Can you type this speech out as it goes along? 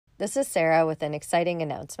This is Sarah with an exciting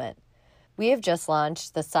announcement. We have just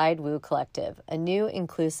launched the Side Woo Collective, a new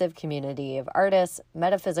inclusive community of artists,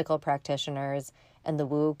 metaphysical practitioners, and the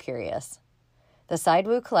woo curious. The Side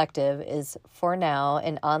Woo Collective is, for now,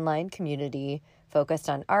 an online community focused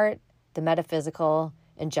on art, the metaphysical,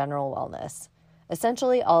 and general wellness.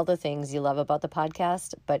 Essentially all the things you love about the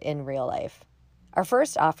podcast, but in real life. Our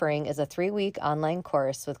first offering is a 3-week online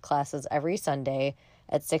course with classes every Sunday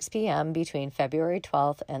at 6 p.m. between February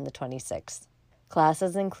 12th and the 26th.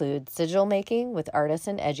 Classes include sigil making with artist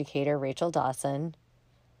and educator Rachel Dawson,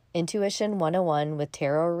 Intuition 101 with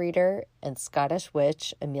tarot reader and Scottish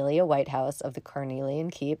witch Amelia Whitehouse of the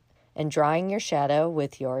Cornelian Keep, and drawing your shadow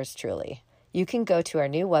with yours truly. You can go to our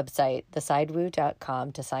new website,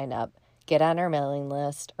 thesidewoo.com, to sign up, get on our mailing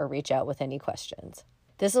list, or reach out with any questions.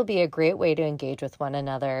 This will be a great way to engage with one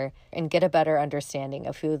another and get a better understanding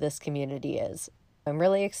of who this community is. I'm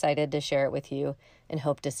really excited to share it with you and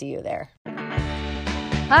hope to see you there.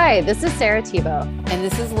 Hi, this is Sarah Tebow. And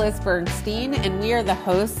this is Liz Bernstein, and we are the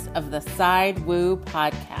hosts of the Side Woo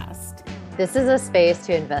podcast. This is a space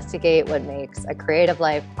to investigate what makes a creative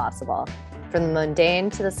life possible, from the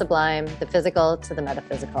mundane to the sublime, the physical to the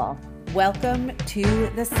metaphysical. Welcome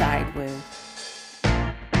to the Side Woo.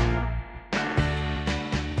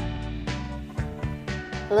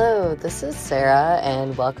 Hello, this is Sarah,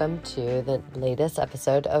 and welcome to the latest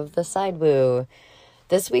episode of The Side Woo.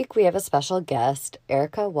 This week we have a special guest,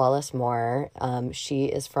 Erica Wallace Moore. She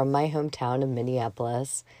is from my hometown of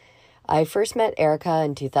Minneapolis. I first met Erica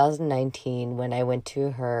in 2019 when I went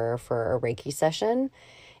to her for a Reiki session,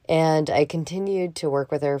 and I continued to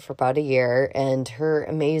work with her for about a year, and her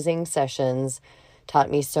amazing sessions taught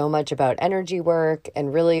me so much about energy work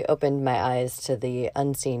and really opened my eyes to the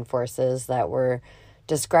unseen forces that were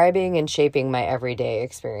describing and shaping my everyday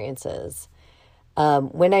experiences.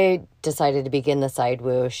 When I decided to begin the Side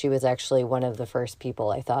Woo, she was actually one of the first people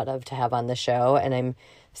I thought of to have on the show, and I'm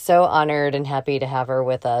so honored and happy to have her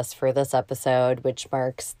with us for this episode, which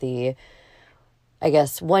marks the,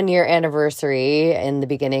 1-year anniversary in the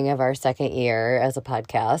beginning of our second year as a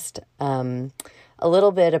podcast. A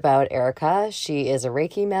little bit about Erica. She is a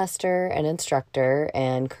Reiki master and instructor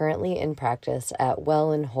and currently in practice at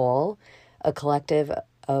Well and Whole, a collective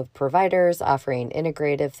of providers offering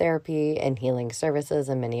integrative therapy and healing services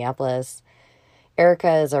in Minneapolis.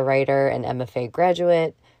 Erica is a writer and MFA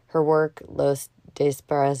graduate. Her work, Los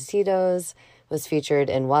Desparecidos, was featured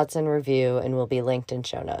in Watson Review and will be linked in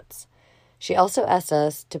show notes. She also asked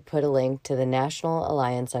us to put a link to the National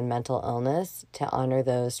Alliance on Mental Illness to honor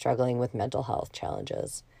those struggling with mental health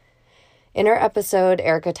challenges. In our episode,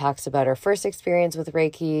 Erica talks about her first experience with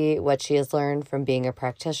Reiki, what she has learned from being a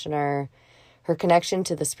practitioner, her connection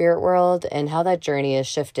to the spirit world, and how that journey has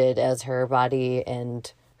shifted as her body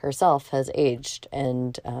and herself has aged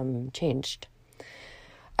and changed.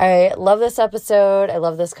 I love this episode. I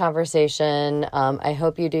love this conversation. I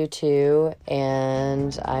hope you do too,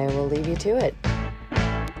 and I will leave you to it.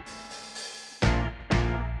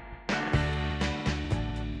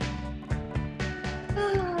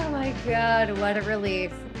 Oh my God, what a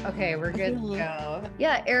relief. Okay, we're good to go.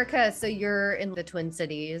 Yeah, Erica, so you're in the Twin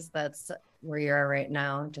Cities. That's where you are right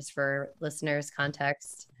now, just for listeners'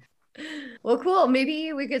 context. Well, cool.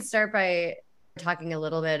 Maybe we could start by talking a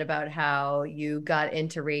little bit about how you got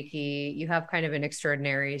into Reiki. You have kind of an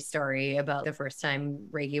extraordinary story about the first time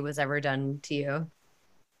Reiki was ever done to you.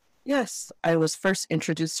 Yes, I was first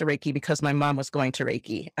introduced to Reiki because my mom was going to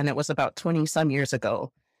Reiki, and it was about 20 some years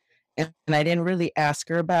ago. And I didn't really ask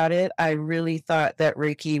her about it. I really thought that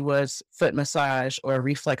Reiki was foot massage or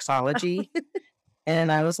reflexology.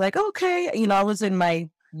 And I was like, okay, I was in my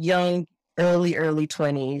young, early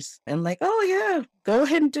 20s and like, oh yeah, go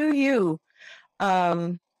ahead and do you.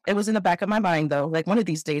 It was in the back of my mind though, like one of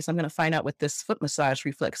these days I'm going to find out what this foot massage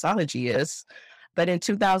reflexology is. But in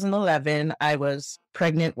 2011, I was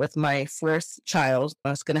pregnant with my first child.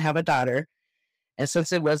 I was going to have a daughter. And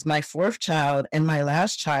since it was my fourth child and my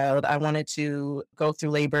last child, I wanted to go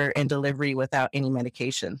through labor and delivery without any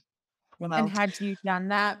medication. And had you done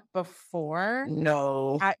that before?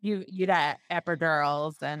 No. You'd had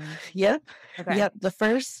epidurals and... Yep. Okay. Yep. The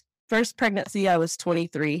first pregnancy, I was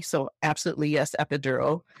 23. So absolutely, yes,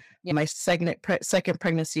 epidural. Yeah. My second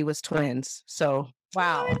pregnancy was twins. So...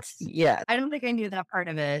 Wow. Yeah. I don't think I knew that part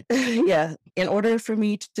of it. Yeah. In order for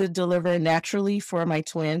me to deliver naturally for my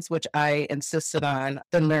twins, which I insisted on,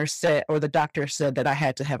 the nurse said, or the doctor said that I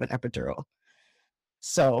had to have an epidural.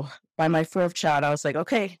 So by my fourth child, I was like,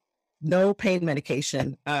 okay, no pain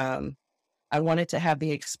medication. I wanted to have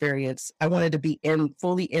the experience. I wanted to be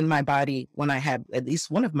fully in my body when I had at least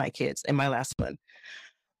one of my kids and my last one.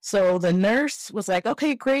 So the nurse was like,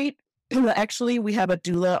 okay, great. Actually, we have a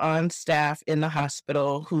doula on staff in the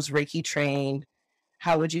hospital who's Reiki trained.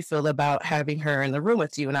 How would you feel about having her in the room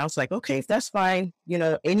with you? And I was like, okay, that's fine.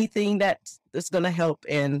 Anything that's going to help.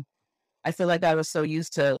 And I feel like I was so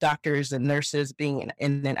used to doctors and nurses being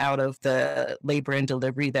in and out of the labor and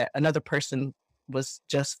delivery that another person was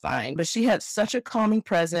just fine. But she had such a calming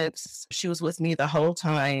presence. She was with me the whole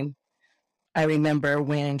time. I remember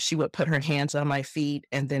when she would put her hands on my feet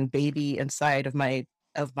and then baby inside of my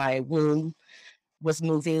womb was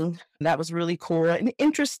moving. That was really cool and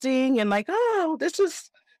interesting and like, oh, this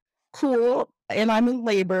is cool. And I'm in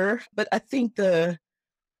labor. But I think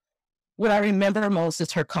what I remember most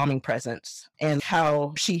is her calming presence and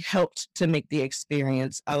how she helped to make the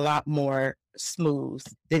experience a lot more smooth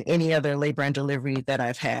than any other labor and delivery that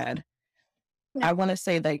I've had. I want to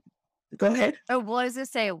say, like, go ahead. Oh, well, I was going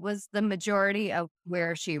to say, was the majority of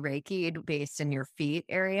where she Reiki'd based in your feet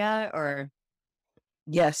area, or?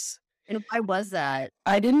 Yes. And why was that?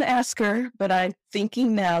 I didn't ask her, but I'm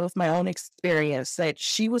thinking now with my own experience that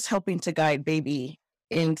she was helping to guide baby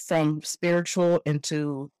in from spiritual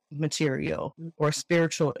into material or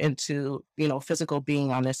spiritual into, physical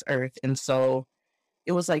being on this earth. And so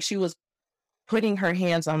it was like she was putting her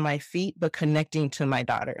hands on my feet, but connecting to my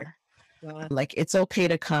daughter. Wow. Like, it's okay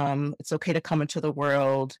to come. It's okay to come into the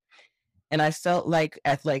world. And I felt like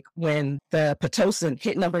when the Pitocin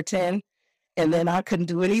hit number 10, and then I couldn't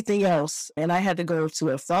do anything else. And I had to go to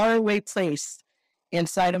a faraway place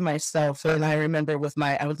inside of myself. And I remember I was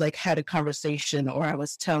like, had a conversation, or I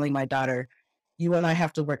was telling my daughter, you and I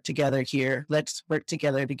have to work together here. Let's work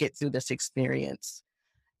together to get through this experience.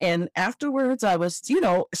 And afterwards, I was,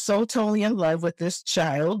 so totally in love with this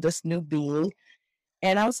child, this new being.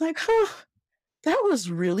 And I was like, that was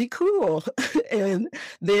really cool. And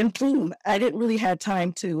then boom, I didn't really have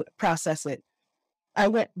time to process it. I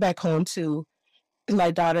went back home to, my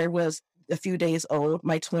daughter was a few days old.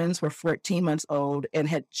 My twins were 14 months old and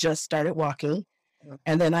had just started walking.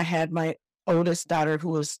 And then I had my oldest daughter who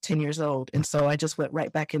was 10 years old. And so I just went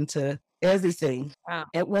right back into everything. Wow.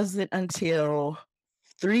 It wasn't until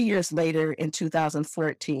 3 years later in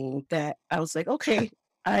 2014 that I was like, okay,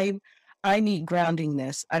 I need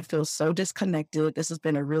groundingness. I feel so disconnected. This has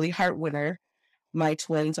been a really hard winter. My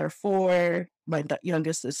twins are 4. My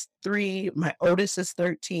youngest is 3. My oldest is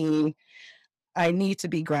 13. I need to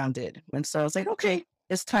be grounded. And so I was like, okay,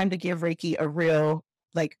 it's time to give Reiki a real,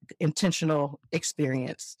 intentional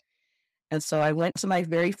experience. And so I went to my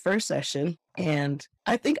very first session, and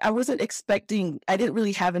I think I didn't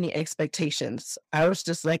really have any expectations. I was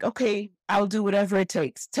just like, okay, I'll do whatever it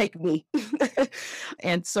takes. Take me.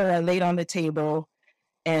 And so I laid on the table,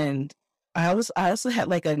 and I also had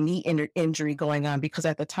like a knee injury going on because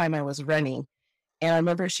at the time I was running. And I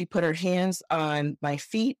remember she put her hands on my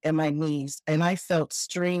feet and my knees, and I felt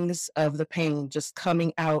strings of the pain just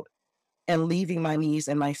coming out and leaving my knees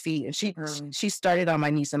and my feet. And she started on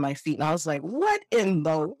my knees and my feet. And I was like, what in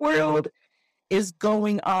the world is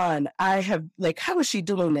going on? How is she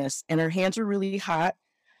doing this? And her hands are really hot.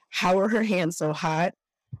 How are her hands so hot?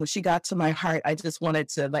 When she got to my heart, I just wanted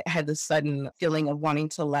to, I had this sudden feeling of wanting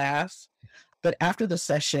to laugh. But after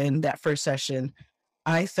that first session,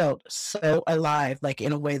 I felt so alive,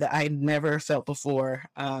 in a way that I never felt before.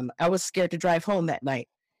 I was scared to drive home that night.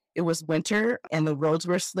 It was winter and the roads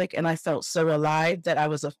were slick, and I felt so alive that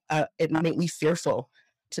it made me fearful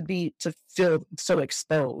to feel so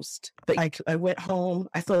exposed. But I went home.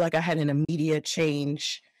 I felt like I had an immediate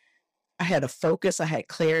change. I had a focus. I had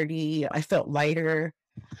clarity. I felt lighter.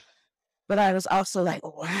 But I was also like,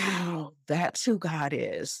 wow, that's who God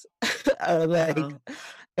is.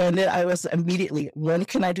 And then I was immediately, when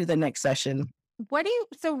can I do the next session? What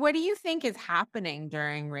do you think is happening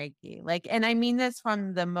during Reiki? And I mean this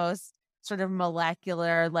from the most sort of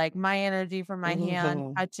molecular, my energy from my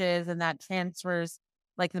hand touches and that transfers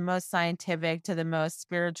the most scientific to the most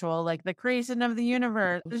spiritual, the creation of the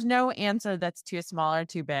universe. There's no answer that's too small or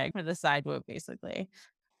too big for the side whoop, basically.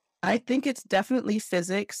 I think it's definitely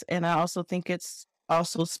physics, and I also think it's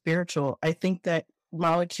also spiritual. I think that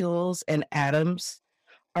molecules and atoms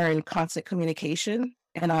are in constant communication.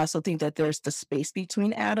 And I also think that there's the space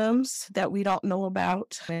between atoms that we don't know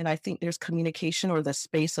about. And I think there's communication, or the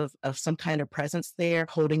space of some kind of presence there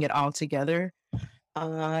holding it all together.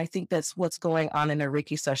 I think that's what's going on in a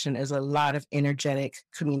Reiki session, is a lot of energetic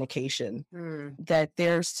communication. That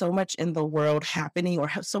there's so much in the world happening, or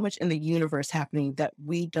so much in the universe happening that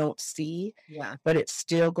we don't see. Yeah. But it's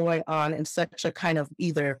still going on in such a kind of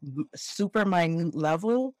either super minute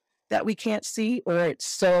level that we can't see, or it's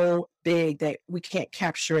so big that we can't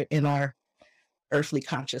capture it in our earthly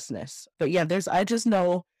consciousness. But yeah, I just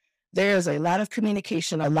know there's a lot of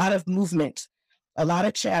communication, a lot of movement, a lot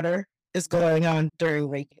of chatter is going on during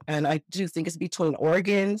Reiki. And I do think it's between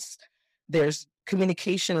organs. There's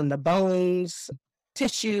communication in the bones,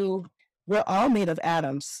 tissue. We're all made of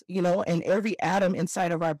atoms, and every atom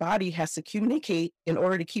inside of our body has to communicate in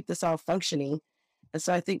order to keep this all functioning. And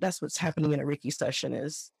so I think that's what's happening in a Reiki session,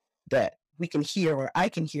 is that we can hear, or I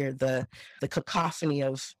can hear, the cacophony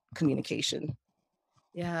of communication.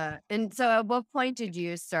 Yeah. And so at what point did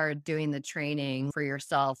you start doing the training for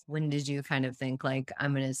yourself? When did you kind of think like,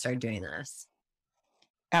 I'm going to start doing this?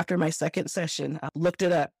 After my second session, I looked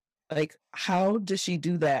it up. Like, how does she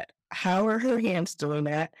do that? How are her hands doing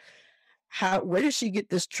that? Where did she get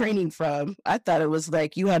this training from? I thought it was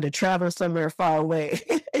like you had to travel somewhere far away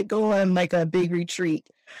and go on like a big retreat.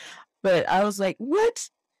 But I was like, what?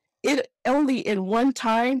 It only in one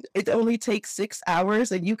time, it only takes 6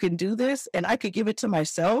 hours and you can do this, and I could give it to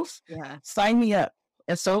myself. Yeah. Sign me up.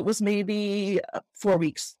 And so it was maybe 4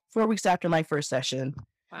 weeks after my first session.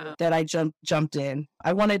 Wow. That I jumped in.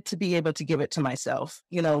 I wanted to be able to give it to myself.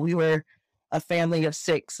 We were a family of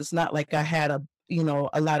 6. It's not like I had a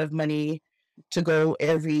lot of money to go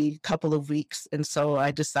every couple of weeks. And so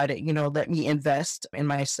I decided, let me invest in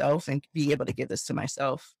myself and be able to give this to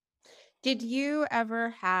myself. Did you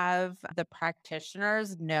ever have the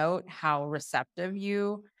practitioners note how receptive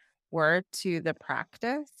you were to the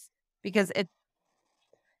practice? Because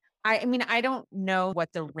I don't know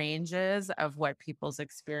what the range is of what people's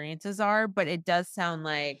experiences are, but it does sound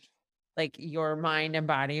like your mind and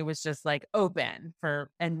body was just like open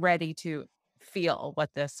and ready to feel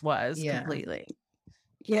what this was completely.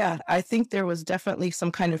 Yeah, I think there was definitely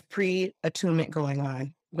some kind of pre-attunement going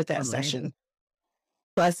on with that session.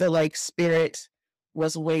 So I feel like spirit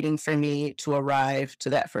was waiting for me to arrive to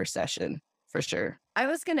that first session, for sure. I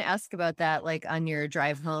was going to ask about that. Like on your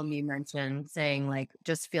drive home, you mentioned saying like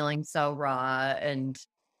just feeling so raw. And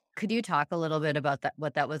could you talk a little bit about that,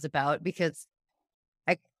 what that was about? Because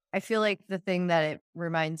I feel like the thing that it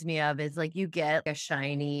reminds me of is like you get a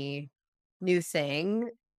shiny new thing,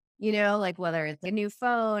 like whether it's a new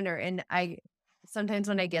phone and sometimes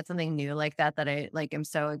when I get something new like that I like am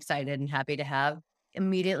so excited and happy to have,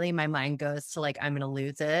 immediately my mind goes to like, I'm going to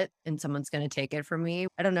lose it and someone's going to take it from me.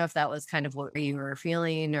 I don't know if that was kind of what you were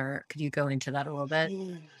feeling, or could you go into that a little bit?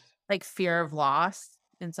 Like fear of loss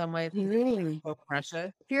in some ways.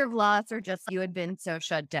 Pressure. Fear of loss, or just you had been so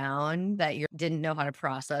shut down that you didn't know how to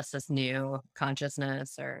process this new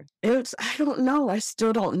consciousness, or I don't know. I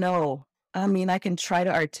still don't know. I mean, I can try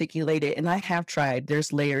to articulate it, and I have tried.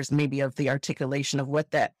 There's layers maybe of the articulation of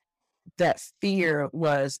what that fear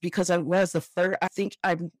was, because it was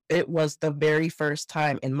it was the very first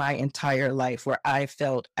time in my entire life where I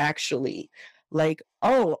felt actually like,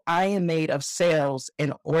 oh, I am made of cells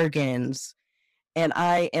and organs, and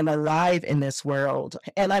I am alive in this world,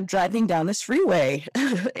 and I'm driving down this freeway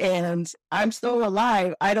and I'm still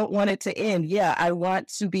alive. I don't want it to end. Yeah, I want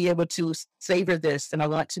to be able to savor this, and I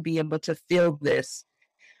want to be able to feel this,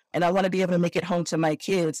 and I want to be able to make it home to my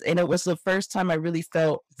kids. And it was the first time I really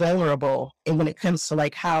felt vulnerable. And when it comes to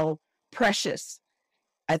like how precious,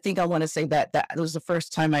 I think I want to say that it was the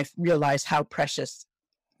first time I realized how precious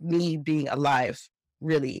me being alive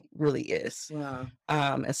really, really is. wow.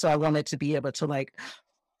 And so I wanted to be able to like,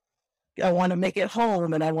 I want to make it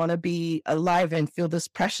home, and I want to be alive and feel this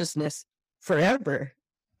preciousness forever.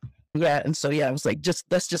 Yeah. And so, yeah, I was like,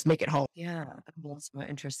 let's just make it home. Yeah. That's so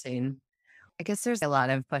interesting. I guess there's a lot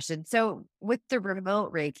of questions. So with the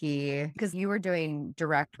remote Reiki, because you were doing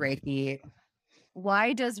direct Reiki,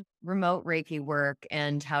 why does remote Reiki work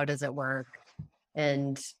and how does it work?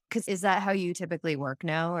 And because is that how you typically work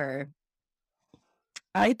now, or?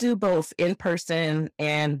 I do both in person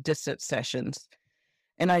and distance sessions.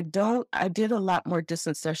 And I did a lot more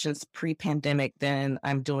distance sessions pre-pandemic than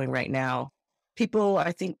I'm doing right now. People,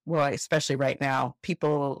 I think, well, especially right now,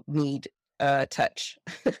 people need touch,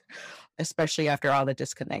 especially after all the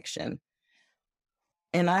disconnection.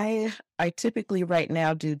 And I typically right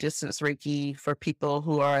now do distance Reiki for people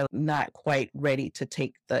who are not quite ready to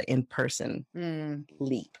take the in-person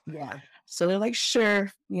leap. Yeah. So they're like,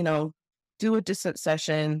 sure, do a distance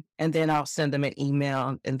session, and then I'll send them an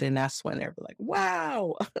email. And then that's when they're like,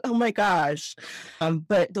 wow, oh my gosh.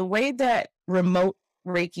 But the way that remote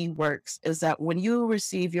Reiki works is that when you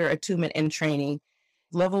receive your attunement and training,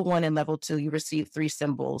 level 1 and level 2, you receive 3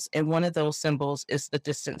 symbols. And one of those symbols is the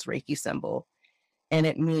distance Reiki symbol. And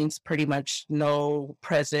it means pretty much no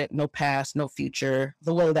present, no past, no future.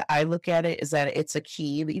 The way that I look at it is that it's a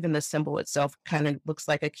key. Even the symbol itself kind of looks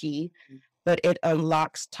like a key, but it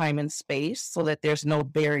unlocks time and space so that there's no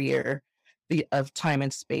barrier of time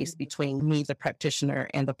and space between me, the practitioner,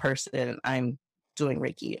 and the person I'm doing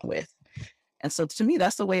Reiki with. And so to me,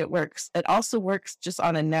 that's the way it works. It also works just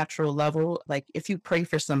on a natural level. Like if you pray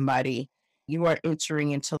for somebody, you are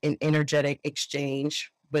entering into an energetic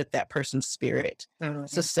exchange with that person's spirit.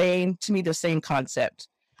 It's the same, to me, the same concept.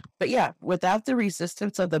 But yeah, without the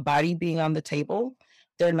resistance of the body being on the table,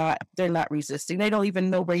 they're not resisting. They don't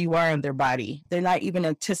even know where you are in their body. They're not even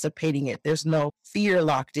anticipating it. There's no fear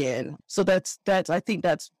locked in. So that's I think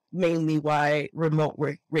that's mainly why remote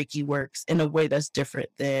Reiki works in a way that's different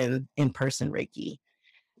than in-person Reiki.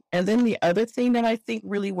 And then the other thing that I think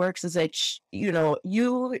really works is that,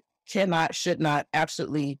 you cannot, should not,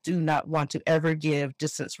 absolutely do not want to ever give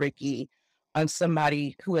distance Reiki on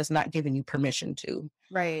somebody who has not given you permission to.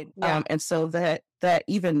 Right. Yeah. And so that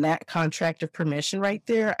even that contract of permission right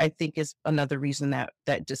there, I think is another reason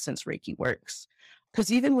that distance Reiki works.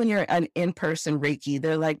 Because even when you're an in-person Reiki,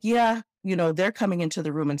 they're like, yeah, they're coming into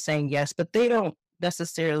the room and saying yes, but they don't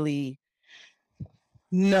necessarily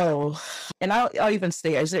know. And I'll even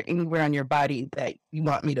say, is there anywhere on your body that you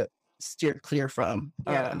want me to steer clear from?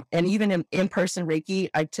 Yeah. And even in-person Reiki,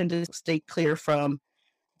 I tend to stay clear from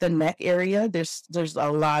the neck area. There's a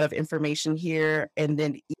lot of information here. And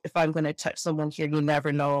then if I'm going to touch someone here, you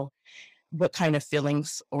never know what kind of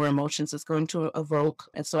feelings or emotions it's going to evoke.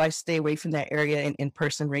 And so I stay away from that area in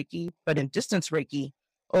person Reiki. But in distance Reiki,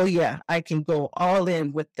 oh yeah, I can go all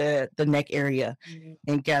in with the neck area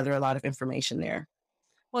and gather a lot of information there.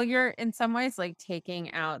 Well, you're in some ways like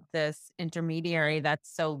taking out this intermediary that's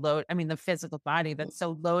so loaded. I mean, the physical body that's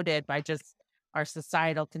so loaded by just our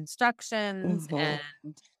societal constructions and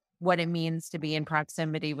what it means to be in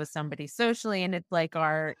proximity with somebody socially. And it's like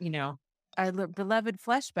our beloved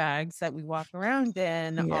flesh bags that we walk around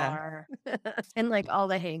in are, and like all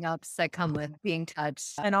the hang-ups that come with being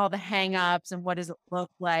touched. and all the hang-ups and what does it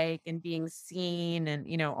look like and being seen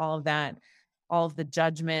and, all of that, all of the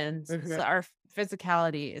judgments. So our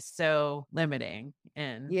physicality is so limiting.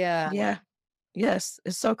 And yeah. Yes,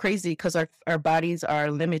 it's so crazy because our bodies are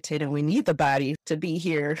limited and we need the body to be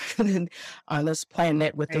here on this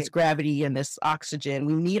planet with this gravity and this oxygen.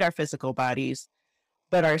 We need our physical bodies,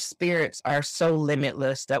 but our spirits are so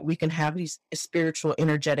limitless that we can have these spiritual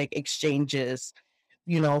energetic exchanges,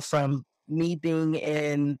 from me being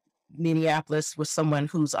in Minneapolis with someone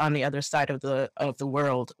who's on the other side of the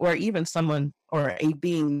world, or even someone or a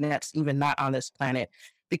being that's even not on this planet,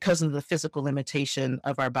 because of the physical limitation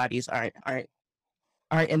of our bodies aren't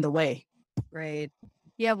in the way. Right.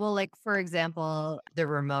 Yeah. Well, like, for example, the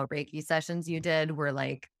remote Reiki sessions you did were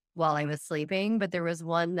like while I was sleeping, but there was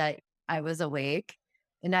one that I was awake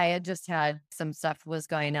and I had just had some stuff was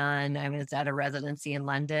going on. I was at a residency in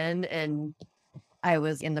London and I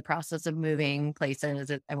was in the process of moving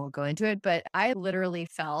places. I won't go into it, but I literally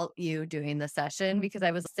felt you doing the session because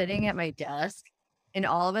I was sitting at my desk and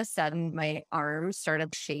all of a sudden my arms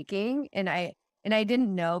started shaking and I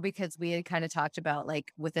didn't know because we had kind of talked about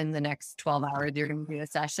like within the next 12 hours, you're going to do a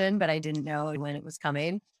session, but I didn't know when it was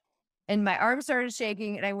coming. And my arms started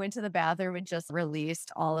shaking and I went to the bathroom and just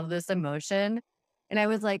released all of this emotion. And I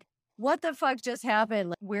was like, what the fuck just happened?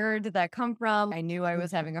 Like, where did that come from? I knew I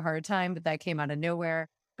was having a hard time, but that came out of nowhere.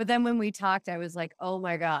 But then when we talked, I was like, oh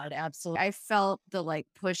my God, absolutely. I felt the like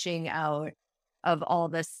pushing out of all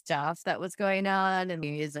this stuff that was going on.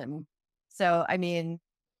 And so, I mean,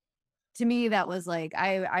 to me, that was like,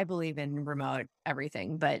 I believe in remote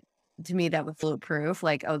everything, but to me, that was proof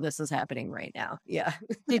like, oh, this is happening right now. Yeah.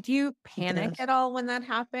 Did you panic at all when that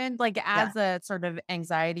happened? Like as a sort of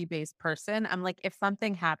anxiety-based person, I'm like, if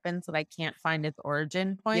something happens that I can't find its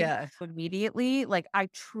origin point immediately, like I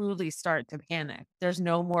truly start to panic. There's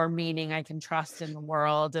no more meaning I can trust in the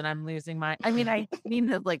world and I'm losing I mean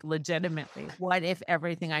that like legitimately. What if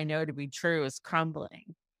everything I know to be true is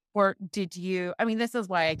crumbling? Or did you, this is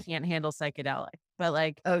why I can't handle psychedelics, but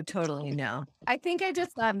like, oh, totally no. I think I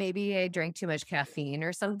just thought maybe I drank too much caffeine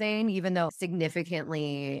or something, even though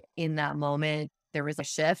significantly in that moment there was a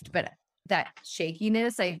shift, but that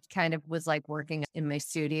shakiness, I kind of was like working in my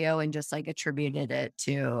studio and just like attributed it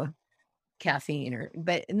to caffeine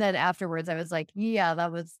and then afterwards I was like, yeah,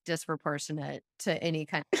 that was disproportionate to any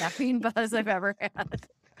kind of caffeine buzz I've ever had.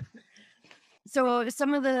 So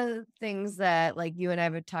some of the things that like you and I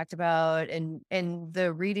have talked about and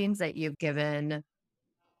the readings that you've given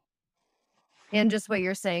and just what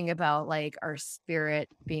you're saying about like our spirit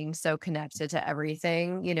being so connected to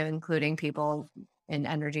everything, including people and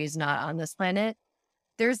energies not on this planet,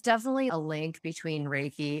 there's definitely a link between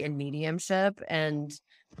Reiki and mediumship. And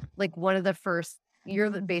like one of the first you're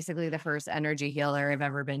basically the first energy healer I've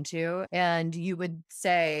ever been to. And you would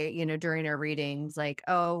say, during our readings, like,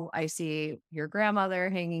 oh, I see your grandmother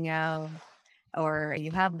hanging out, or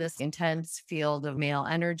you have this intense field of male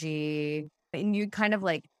energy. And you kind of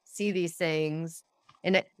like see these things,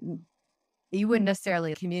 and you wouldn't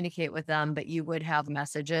necessarily communicate with them, but you would have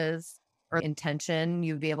messages or intention.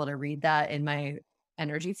 You'd be able to read that in my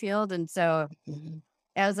energy field. And so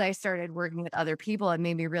as I started working with other people, it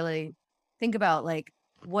made me really think about, like,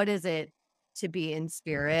 what is it to be in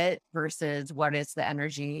spirit versus what is the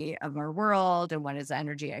energy of our world and what is the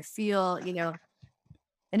energy I feel,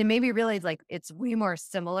 and it made me realize, like, it's way more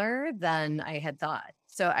similar than I had thought.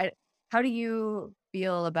 So how do you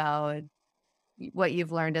feel about what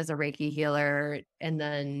you've learned as a Reiki healer, and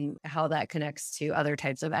then how that connects to other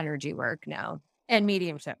types of energy work now? And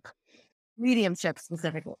mediumship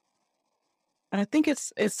Specifically. I think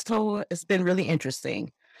it's been really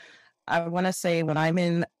interesting. I want to say when I'm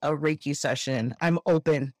in a Reiki session, I'm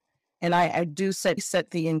open, and I do set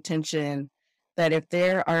the intention that if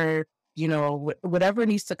there are, whatever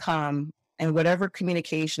needs to come and whatever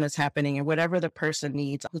communication is happening and whatever the person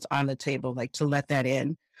needs who's on the table, like, to let that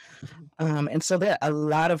in. And so there a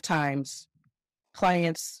lot of times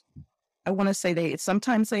clients, I want to say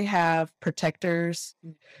sometimes they have protectors,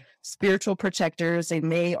 spiritual protectors. They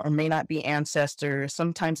may or may not be ancestors.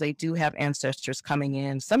 Sometimes they do have ancestors coming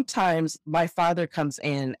in. Sometimes my father comes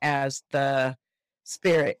in as the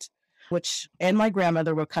spirit, and my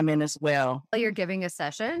grandmother will come in as well. While you're giving a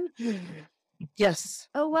session? Yes.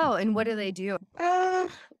 Oh, wow. And what do they do?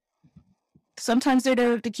 Sometimes they're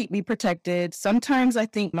there to keep me protected. Sometimes I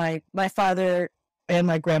think my father and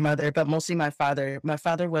my grandmother, but mostly my father. My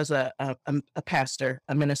father was a pastor,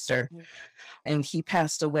 a minister, and he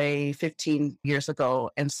passed away 15 years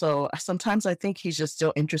ago. And so sometimes I think he's just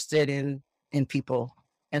still interested in people.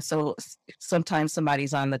 And so sometimes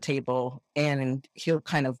somebody's on the table and he'll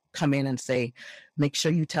kind of come in and say, make sure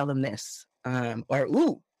you tell them this, or,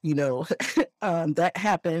 ooh, that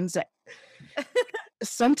happens.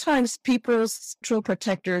 Sometimes people's spiritual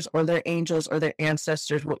protectors or their angels or their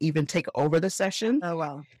ancestors will even take over the session. Oh,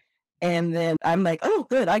 wow. And then I'm like, oh,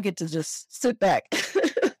 good. I get to just sit back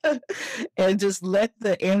and just let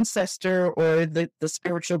the ancestor or the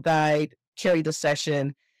spiritual guide carry the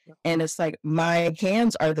session. And it's like my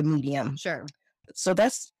hands are the medium. Sure. So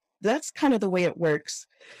that's kind of the way it works.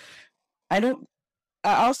 I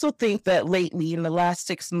also think that lately in the last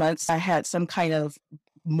 6 months, I had some kind of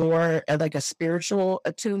more like a spiritual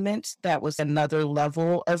attunement that was another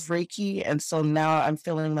level of Reiki. And so now I'm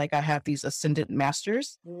feeling like I have these ascendant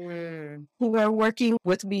masters who are working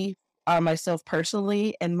with me on myself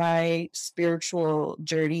personally and my spiritual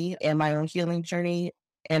journey and my own healing journey,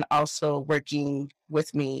 and also working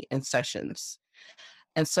with me in sessions.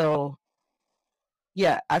 And so,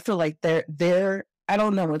 yeah, I feel like they're I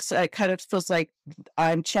don't know. It kind of feels like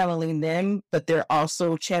I'm channeling them, but they're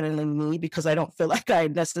also channeling me because I don't feel like I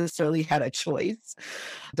necessarily had a choice.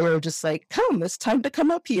 They were just like, come, it's time to come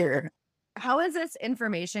up here. How is this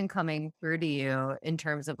information coming through to you in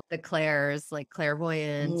terms of the clairs, like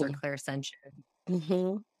clairvoyance or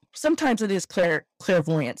clairsentient? Sometimes it is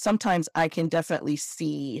clairvoyant. Sometimes I can definitely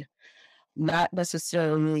see not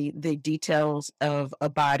necessarily the details of a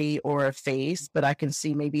body or a face, but I can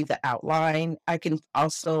see maybe the outline. I can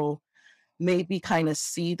also maybe kind of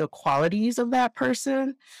see the qualities of that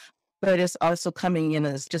person, but it's also coming in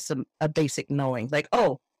as just a basic knowing, like,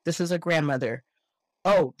 oh, this is a grandmother.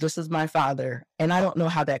 Oh, this is my father. And I don't know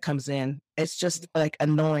how that comes in. It's just like a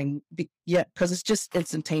knowing, because it's just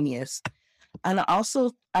instantaneous. And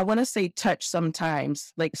also, I want to say touch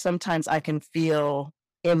sometimes. Like sometimes I can feel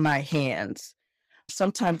in my hands.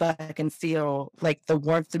 Sometimes I can feel like the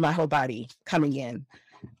warmth in my whole body coming in.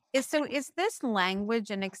 So is this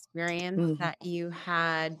language and experience that you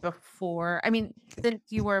had before? I mean, since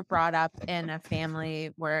you were brought up in a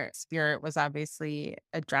family where spirit was obviously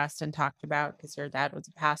addressed and talked about because your dad was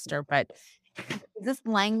a pastor, but is this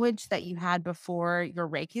language that you had before your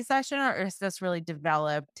Reiki session, or is this really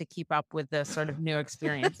developed to keep up with the sort of new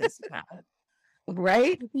experiences you had?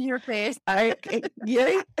 Right? Your face.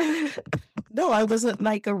 Yeah. No, I wasn't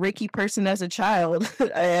like a Reiki person as a child.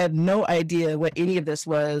 I had no idea what any of this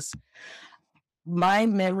was. My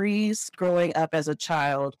memories growing up as a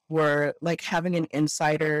child were like having an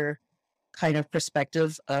insider kind of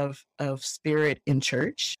perspective of spirit in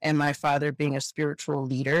church, and my father being a spiritual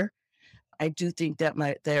leader. I do think that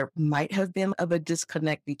there might have been of a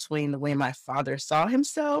disconnect between the way my father saw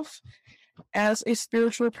himself as a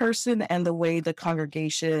spiritual person and the way the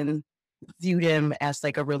congregation viewed him as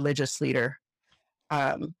like a religious leader.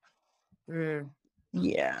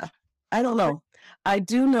 Yeah. I don't know. I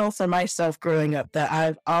do know for myself growing up that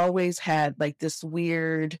I've always had like this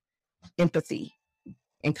weird empathy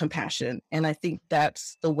and compassion. And I think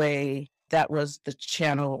that's the way that was the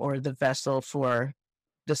channel or the vessel for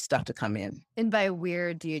the stuff to come in. And by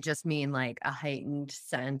weird, do you just mean like a heightened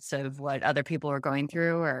sense of what other people are going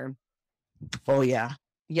through, or? Oh, yeah.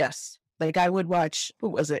 Yes. Like I would watch,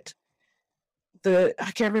 what was it? I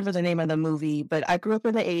can't remember the name of the movie, but I grew up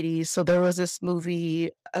in the 80s. So there was this movie,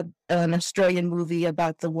 an Australian movie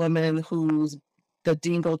about the woman the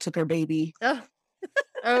dingo took her baby. Oh,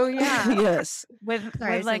 Oh yeah. Yes. With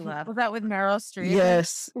Sorry, like, was that with Meryl Streep?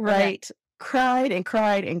 Yes, Okay. right. Cried and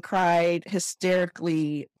cried and cried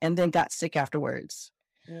hysterically and then got sick afterwards.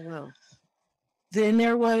 wow. Then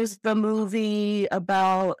there was the movie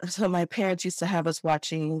so my parents used to have us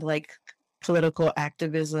watching like political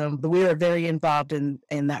activism, but we were very involved in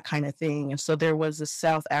that kind of thing. And so there was a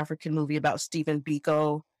South African movie about Stephen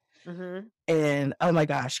Biko. And oh my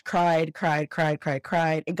gosh, cried,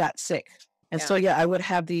 and got sick. And so, yeah, I would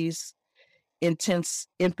have these intense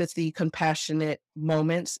empathy, compassionate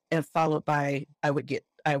moments, and followed by I would get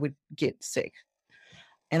sick.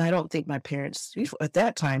 And I don't think my parents at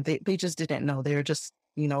that time, they just didn't know. They were just,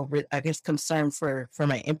 I guess concerned for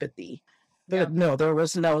my empathy. But no, there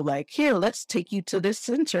was no like, here, let's take you to this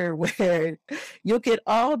center where you'll get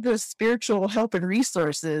all the spiritual help and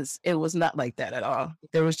resources. It was not like that at all.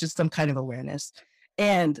 There was just some kind of awareness.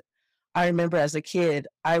 And I remember as a kid,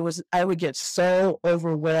 I would get so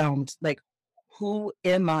overwhelmed. Like, who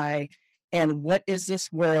am I? And what is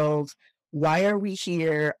this world? Why are we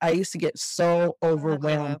here? I used to get so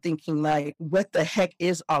overwhelmed thinking like, what the heck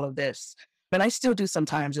is all of this? And I still do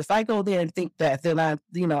sometimes. If I go there and think that, then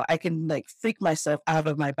I can like freak myself out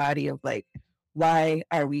of my body of like, why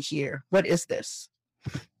are we here? What is this?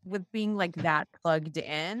 With being like that plugged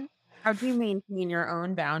in, how do you maintain your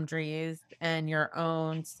own boundaries and your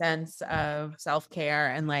own sense of self-care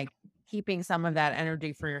and like keeping some of that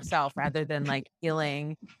energy for yourself rather than like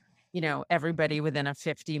healing, everybody within a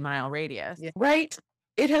 50-mile radius? Right.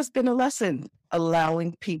 It has been a lesson.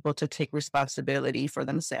 Allowing people to take responsibility for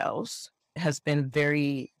themselves has been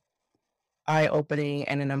very eye-opening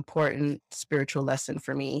and an important spiritual lesson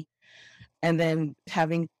for me. And then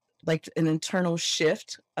having like an internal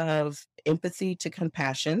shift of empathy to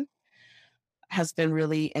compassion has been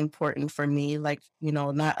really important for me. Like,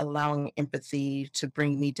 not allowing empathy to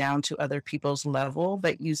bring me down to other people's level,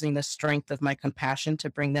 but using the strength of my compassion to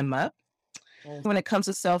bring them up. When it comes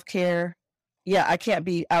to self-care, yeah, I can't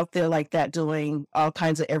be out there like that doing all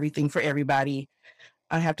kinds of everything for everybody.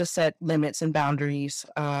 I have to set limits and boundaries.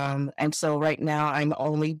 And so right now I'm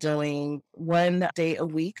only doing 1 day a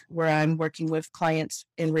week where I'm working with clients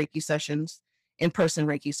in Reiki sessions, in-person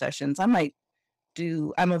Reiki sessions.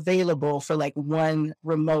 I'm available for like 1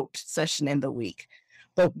 remote session in the week.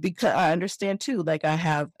 But because I understand too, like I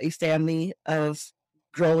have a family of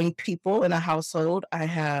growing people in a household.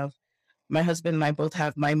 My husband and I both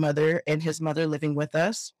have my mother and his mother living with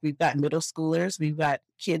us. We've got middle schoolers. We've got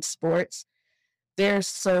kids' sports. There's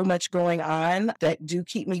so much going on that do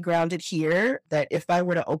keep me grounded here that if I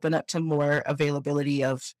were to open up to more availability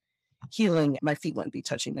of healing, my feet wouldn't be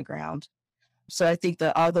touching the ground. So I think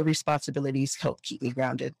that all the responsibilities help keep me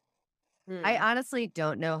grounded. I honestly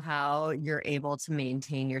don't know how you're able to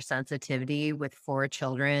maintain your sensitivity with 4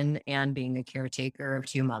 children and being a caretaker of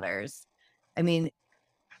 2 mothers. I mean,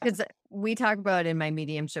 because we talk about in my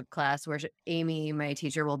mediumship class where Amy, my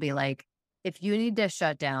teacher, will be like, if you need to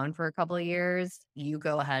shut down for a couple of years, you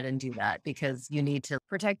go ahead and do that because you need to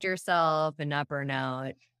protect yourself and not burn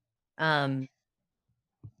out.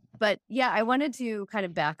 But yeah, I wanted to kind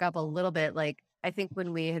of back up a little bit. Like, I think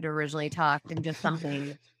when we had originally talked and just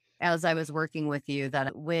something as I was working with you,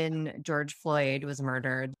 that when George Floyd was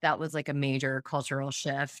murdered, that was like a major cultural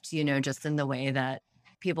shift, just in the way that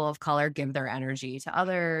people of color give their energy to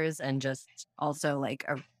others and just also like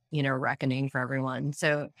a, reckoning for everyone.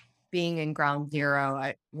 So being in ground zero,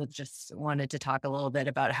 I just wanted to talk a little bit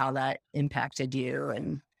about how that impacted you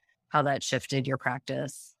and how that shifted your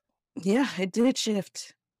practice. Yeah, it did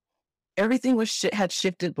shift. Everything had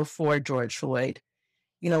shifted before George Floyd.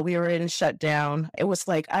 We were in shutdown. It was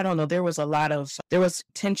like, I don't know, there was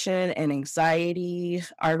tension and anxiety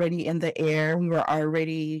already in the air. We were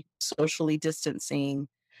already socially distancing.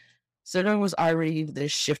 So there was already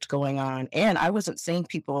this shift going on. And I wasn't seeing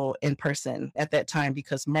people in person at that time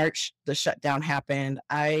because March, the shutdown happened.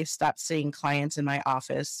 I stopped seeing clients in my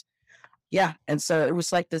office. Yeah. And so it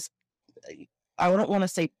was like this, I don't want to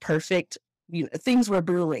say perfect, things were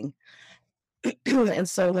brewing. And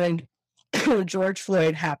so when George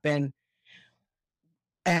Floyd happened,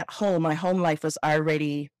 at home, my home life was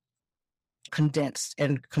already condensed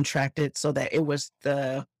and contracted so that it was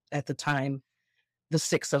at the time, the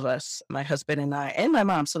six of us, my husband and I, and my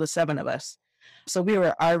mom. So the seven of us. So we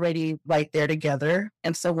were already right there together.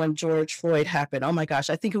 And so when George Floyd happened, oh my gosh,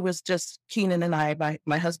 I think it was just Keenan and I,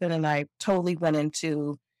 my husband and I totally went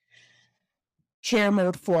into care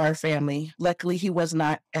mode for our family. Luckily, he was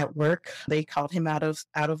not at work. They called him out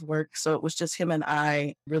of work. So it was just him and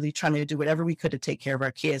I really trying to do whatever we could to take care of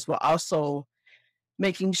our kids, while also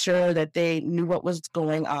making sure that they knew what was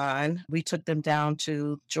going on. We took them down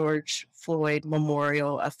to George Floyd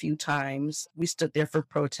Memorial a few times. We stood there for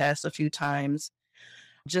protests a few times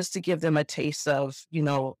just to give them a taste of,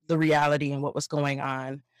 the reality and what was going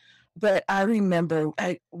on. But I remember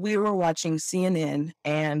we were watching CNN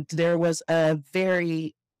and there was a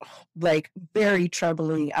very, very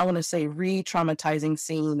troubling, I want to say re-traumatizing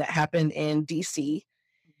scene that happened in DC.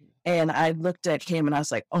 And I looked at him and I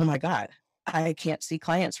was like, oh my God, I can't see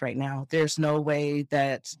clients right now. There's no way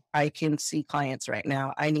that I can see clients right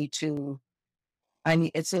now. It's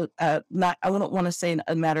not, I wouldn't want to say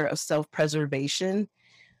a matter of self-preservation,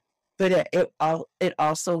 but it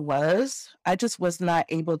also was, I just was not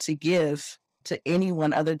able to give to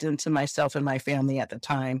anyone other than to myself and my family at the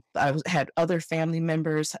time. Had other family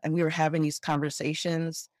members and we were having these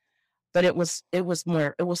conversations, but it was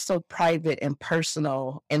so private and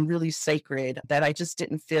personal and really sacred that I just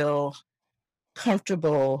didn't feel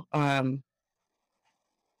comfortable, I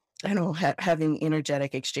don't know, having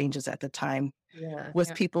energetic exchanges at the time Yeah.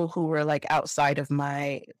 with people who were like outside of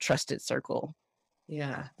my trusted circle.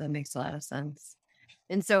 Yeah, that makes a lot of sense.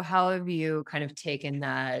 And so how have you kind of taken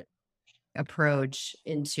that approach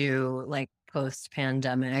into like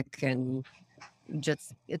post-pandemic, and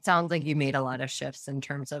just it sounds like you made a lot of shifts in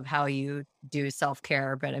terms of how you do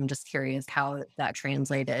self-care, but I'm just curious how that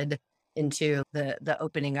translated into the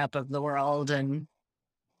opening up of the world and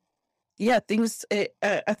Yeah,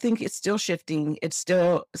 I think it's still shifting. It's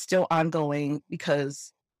still ongoing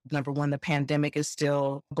because number one, the pandemic is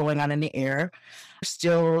still going on in the air. We're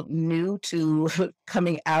still new to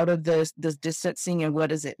coming out of this distancing and what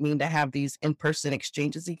does it mean to have these in-person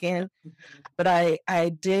exchanges again. But I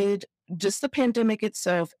did, just the pandemic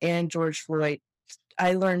itself and George Floyd,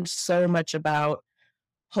 I learned so much about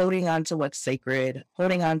holding on to what's sacred,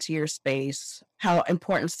 holding on to your space, how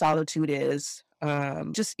important solitude is.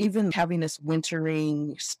 Just even having this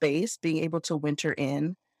wintering space, being able to winter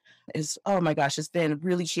in is, oh my gosh, it's been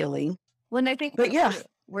really healing. when I think But yeah,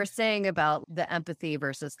 we're saying about the empathy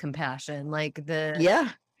versus compassion, like yeah,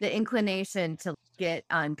 the inclination to get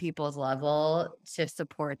on people's level to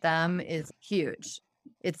support them is huge.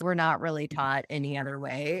 We're not really taught any other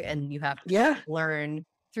way, and you have to yeah, learn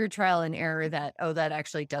through trial and error that, oh, that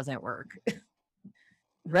actually doesn't work.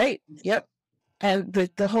 right. Yep. And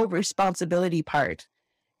the whole responsibility part.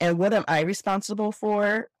 And what am I responsible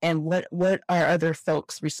for? And what are other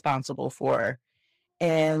folks responsible for?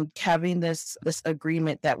 And having this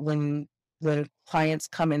agreement that when clients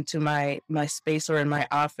come into my space or in my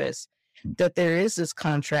office, that there is this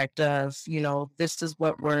contract of, this is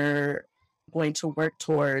what we're going to work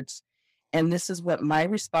towards, and this is what my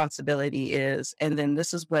responsibility is, and then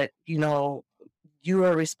this is what you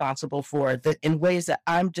are responsible for, that in ways that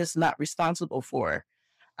I'm just not responsible for.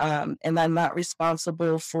 And I'm not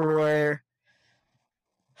responsible for,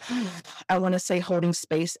 I want to say, holding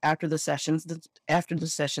space after the sessions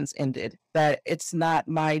ended. That it's not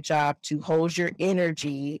my job to hold your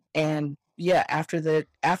energy, and yeah,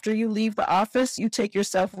 after you leave the office, you take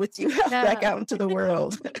yourself with you back Yeah. out into the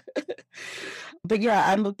world. But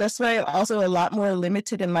yeah, that's why I'm also a lot more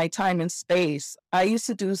limited in my time and space. I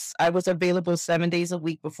was available 7 days a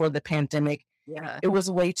week before the pandemic. Yeah. It was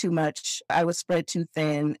way too much. I was spread too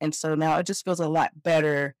thin. And so now it just feels a lot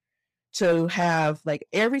better to have like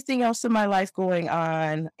everything else in my life going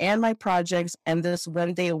on and my projects and this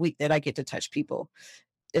 1 day a week that I get to touch people.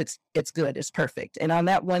 It's good. It's perfect. And on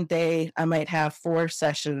that 1 day, I might have 4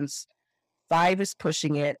 sessions. 5 is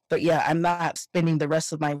pushing it. But yeah, I'm not spending the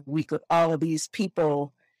rest of my week with all of these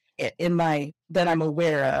people that I'm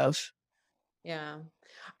aware of. Yeah.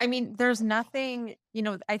 I mean, there's nothing,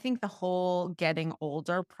 I think the whole getting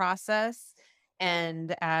older process,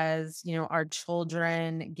 and as, our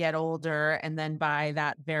children get older, and then by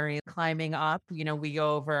that very climbing up, we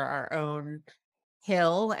go over our own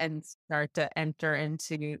hill and start to enter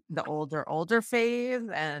into the older phase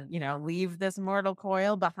and, leave this mortal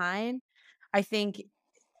coil behind. I think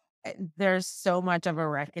there's so much of a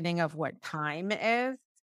reckoning of what time is,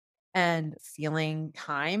 and feeling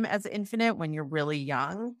time as infinite when you're really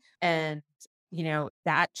young, and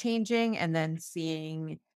that changing, and then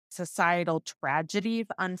seeing societal tragedies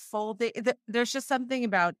unfold. There's just something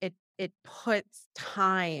about it it puts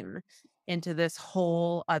time into this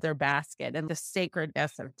whole other basket and the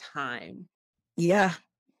sacredness of time. Yeah.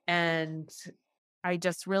 And I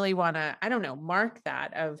just really want to, I don't know, mark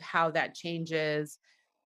that of how that changes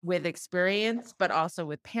with experience, but also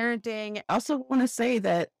with parenting. I also want to say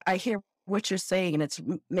that I hear what you're saying, and it's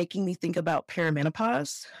making me think about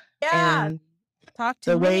perimenopause Yeah. and Talk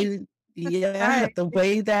to the me. way, yeah, Right. the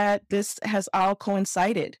way that this has all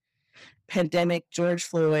coincided. Pandemic, George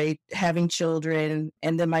Floyd, having children,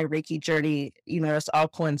 and then my Reiki journey, it's all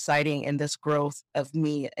coinciding in this growth of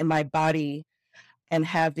me and my body, and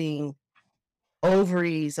having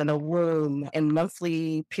ovaries and a womb and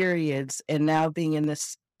monthly periods, and now being in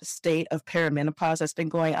this state of perimenopause that's been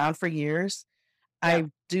going on for years. Yeah. I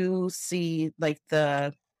do see like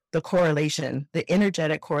the correlation, the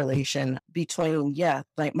energetic correlation between, yeah,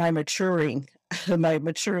 like my maturing, my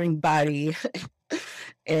maturing body,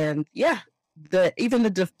 and yeah,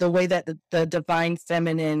 the way that the divine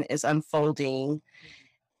feminine is unfolding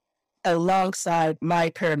alongside my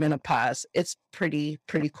perimenopause. It's pretty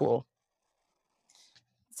cool.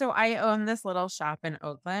 So I own this little shop in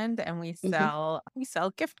Oakland, and we sell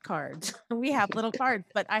gift cards. We have little cards,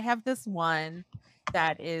 but I have this one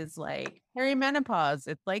that is like perimenopause.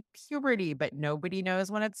 It's like puberty, but nobody knows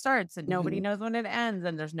when it starts and nobody knows when it ends,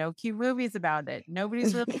 and there's no cute movies about it.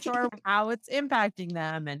 Nobody's really sure how it's impacting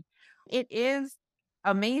them. And it is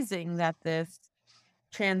amazing that this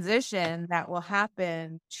transition that will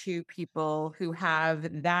happen to people who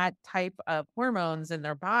have that type of hormones in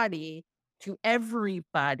their body, to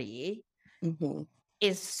everybody, Mhm.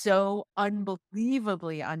 is so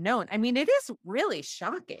unbelievably unknown. I mean, it is really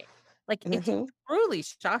shocking. Like, it's Mhm. truly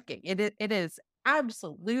shocking. It is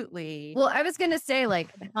absolutely Well, I was gonna say,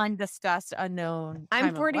 like, undiscussed, unknown I'm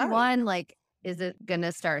time of life. 41. Like, is it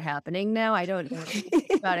gonna start happening now? I don't know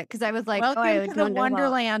about it because I was like, oh, Welcome I to the don't know about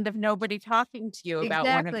wonderland of nobody talking to you about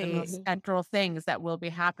one of the exactly. most central things that will be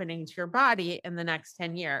happening to your body in the next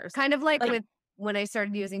 10 years. Kind of like Like, with when I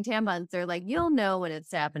started using tampons, they're like, you'll know when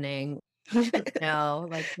it's happening. No,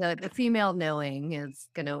 like the female knowing is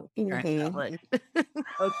gonna start Mhm. happening.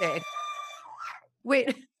 Okay.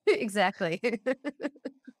 Wait, exactly.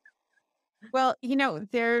 well,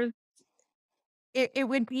 it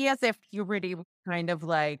would be as if puberty was kind of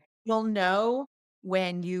like, you'll know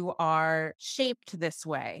when you are shaped this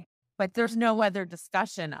way, but there's no other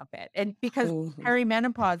discussion of it. And because Mhm.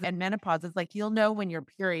 perimenopause and menopause is like, you'll know when your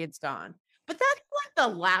period's gone. But that's like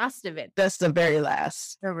the last of it. That's the very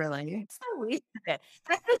last. Oh, really? It's the least of it.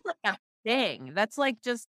 That's just like a thing. That's like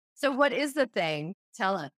just, So what is the thing?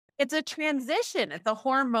 Tell us. it's a transition. It's a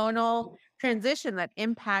hormonal transition that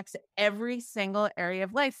impacts every single area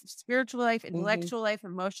of life: spiritual life, intellectual life,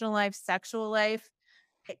 emotional life, sexual life.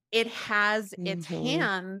 It has its Mhm.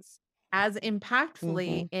 hands as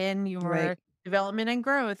impactfully Mhm. in Right. your development and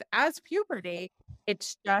growth as puberty.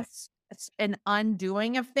 It's an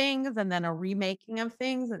undoing of things and then a remaking of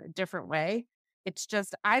things in a different way. It's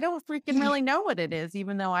just, I don't freaking really know what it is,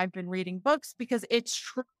 even though I've been reading books, because it's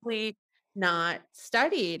truly not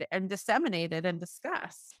studied and disseminated and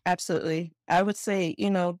discussed. Absolutely. I would say,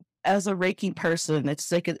 as a Reiki person,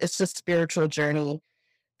 it's like it's a spiritual journey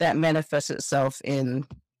that manifests itself in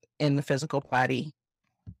the physical body.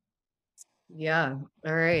 Yeah.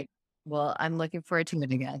 All right. Well, I'm looking forward to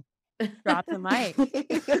it again. Drop the mic.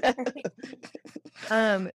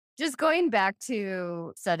 Just going back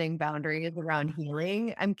to setting boundaries around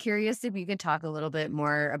healing, I'm curious if you can talk a little bit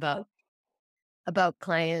more about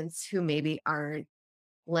clients who maybe aren't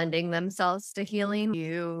lending themselves to healing. Do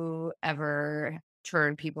you ever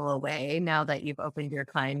turn people away now that you've opened your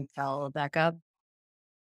clientele back up?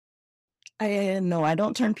 No, I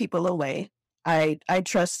don't turn people away. I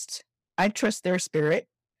trust their spirit,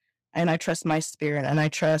 and I trust my spirit, and I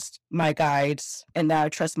trust my guides, and now I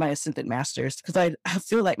trust my ascended masters, because I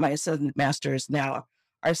feel like my ascended masters now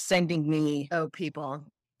are sending me Oh, people.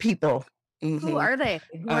 people. Who Mhm. are they?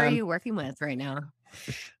 Who are Um, you working with right now?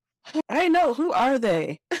 I know, who are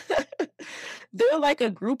they? They're like a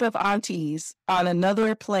group of aunties on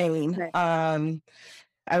another plane. Right.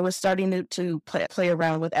 I was starting to play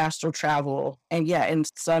around with astral travel. And yeah, in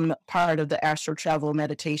some part of the astral travel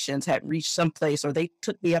meditations had reached some place, or they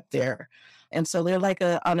took me up there. And so they're like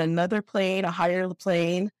on another plane, a higher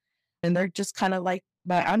plane, and they're just kind of like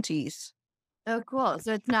my aunties. Oh, cool.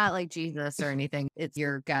 So it's not like Jesus or anything. It's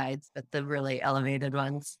your guides, but the really elevated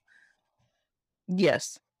ones.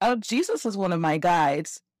 Yes. Jesus is one of my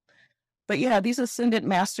guides. But yeah, these ascended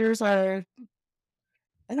masters are,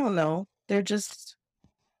 I don't know, they're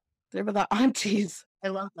the aunties. I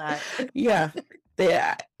love that. Yeah.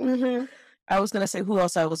 Yeah. Mhm. I was going to say who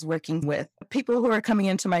else I was working with. People who are coming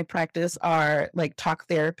into my practice are like talk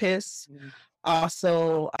therapists,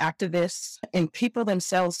 also activists, and people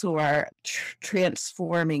themselves who are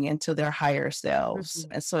transforming into their higher selves.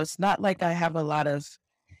 And so it's not like I have a lot of,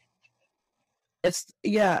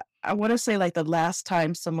 yeah, I want to say like the last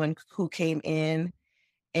time someone who came in,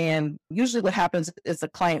 and usually what happens is the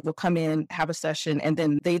client will come in, have a session, and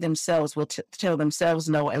then they themselves will tell themselves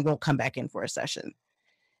no and won't come back in for a session.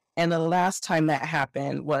 And the last time that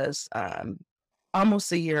happened was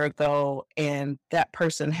almost a year ago, and that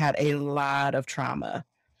person had a lot of trauma.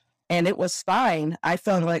 And it was fine. I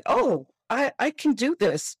felt like, oh, I can do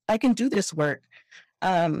this. I can do this work.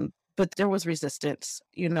 But there was resistance.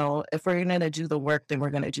 You know, if we're going to do the work, then we're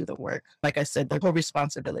going to do the work. Like I said, the whole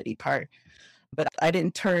responsibility part. But I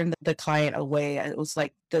didn't turn the client away. It was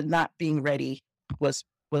like the not being ready was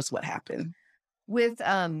what happened. With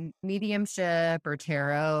mediumship or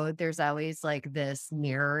tarot, there's always like this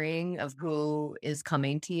mirroring of who is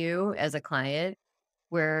coming to you as a client,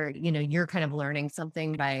 where, you know, you're kind of learning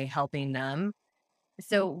something by helping them.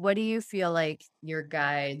 So what do you feel like your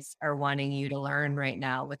guides are wanting you to learn right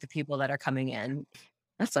now with the people that are coming in?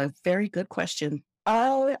 That's a very good question.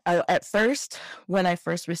 At first, when I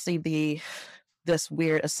first received this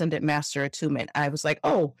weird ascendant master attunement, I was like,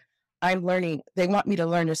 oh, I'm learning. They want me to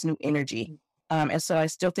learn this new energy. And so I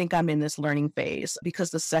still think I'm in this learning phase because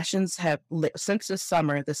the sessions since this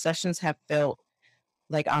summer, the sessions have felt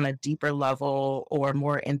like on a deeper level or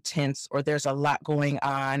more intense, or there's a lot going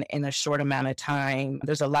on in a short amount of time.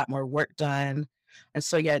 There's a lot more work done. And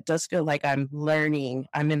so, yeah, it does feel like I'm learning.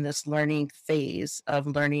 I'm in this learning phase of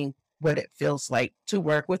learning what it feels like to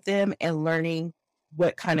work with them and learning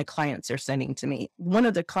what kind of clients they're sending to me. One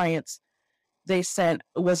of the clients they sent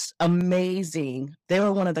was amazing. They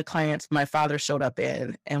were one of the clients my father showed up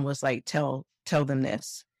in and was like, tell them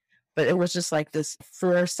this. But it was just like this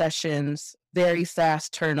 4 sessions, very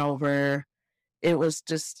fast turnover. It was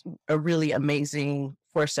just a really amazing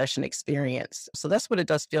 4-session experience. So that's what it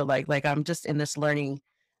does feel like. Like I'm just in this learning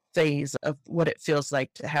phase of what it feels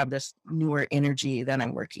like to have this newer energy that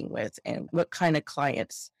I'm working with and what kind of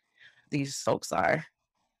clients these folks are,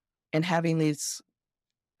 and having these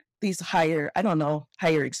higher, I don't know,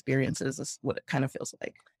 higher experiences is what it kind of feels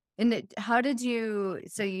like. And how did you,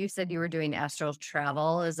 so you said you were doing astral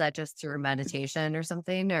travel. Is that just through meditation or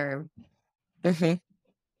something, or?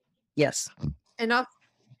 Yes. And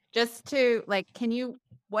just to like,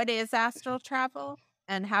 what is astral travel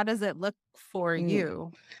and how does it look for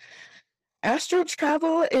you? Astral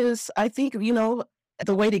travel is, I think, you know,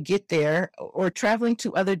 the way to get there, or traveling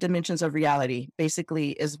to other dimensions of reality,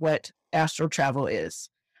 basically, is what astral travel is.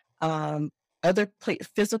 Other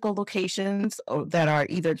physical locations that are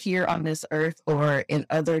either here on this earth or in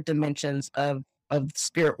other dimensions of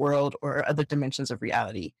spirit world or other dimensions of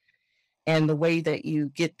reality. And the way that you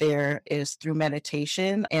get there is through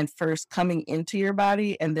meditation and first coming into your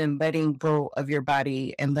body and then letting go of your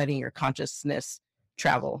body and letting your consciousness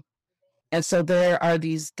travel. And so there are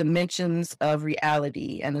these dimensions of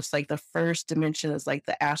reality. And it's like the first dimension is like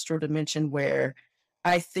the astral dimension, where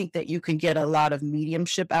I think that you can get a lot of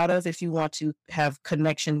mediumship out of if you want to have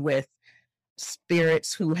connection with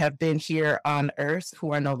spirits who have been here on earth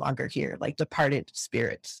who are no longer here, like departed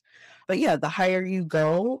spirits. But yeah, the higher you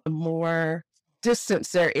go, the more distance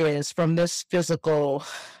there is from this physical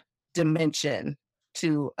dimension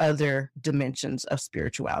to other dimensions of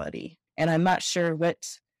spirituality. And I'm not sure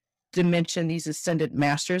what dimension these ascended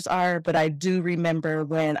masters are, but I do remember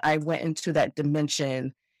when I went into that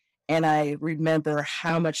dimension and I remember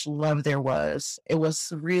how much love there was. It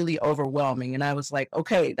was really overwhelming. And I was like,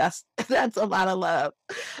 okay, that's a lot of love.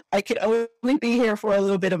 I could only be here for a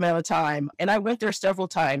little bit amount of time. And I went there several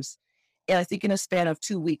times. And I think in a span of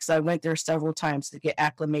 2 weeks, I went there several times to get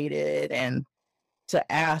acclimated and to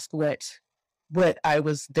ask what I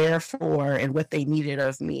was there for and what they needed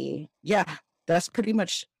of me. Yeah, that's pretty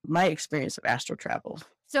much my experience of astral travel.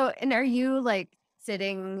 So, and are you like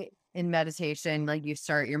sitting in meditation, like you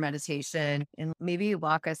start your meditation, and maybe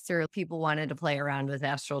walk us through, people wanted to play around with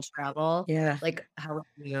astral travel. Yeah. Like how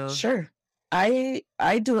you? Sure. I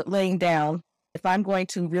do it laying down. If I'm going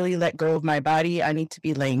to really let go of my body, I need to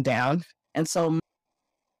be laying down. And so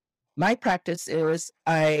my practice is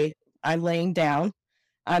I'm laying down.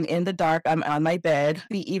 I'm in the dark. I'm on my bed,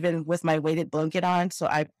 even with my weighted blanket on. So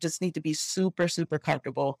I just need to be super, super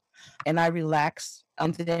comfortable. And I relax.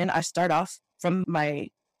 And then I start off from my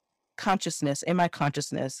consciousness. In my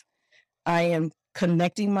consciousness, I am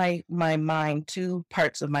connecting my mind to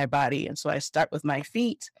parts of my body. And so I start with my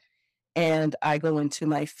feet And I go into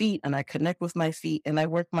my feet and I connect with my feet and I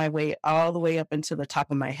work my way all the way up into the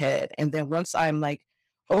top of my head. And then once I'm like,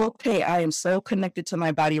 okay, I am so connected to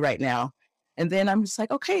my body right now. And then I'm just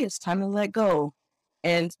like, okay, it's time to let go.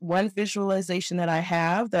 And one visualization that I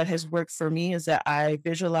have that has worked for me is that I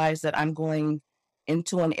visualize that I'm going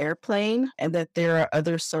into an airplane and that there are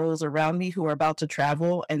other souls around me who are about to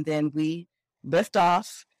travel. And then we lift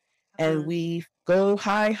off and we go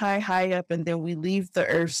high, high, high up, and then we leave the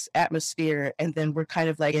Earth's atmosphere, and then we're kind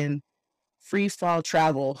of like in free fall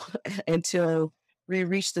travel until we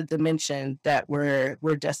reach the dimension that we're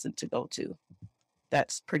destined to go to.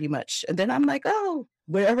 That's pretty much. And then I'm like, oh,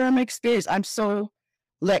 wherever I'm experienced, I'm so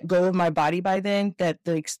let go of my body by then that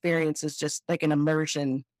the experience is just like an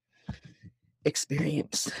immersion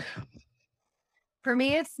experience. For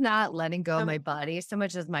me, it's not letting go of my body so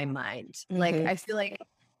much as my mind. Like, I feel like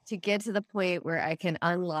to get to the point where I can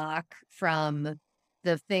unlock from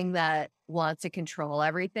the thing that wants to control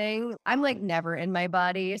everything, I'm like never in my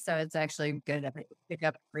body. So it's actually good to pick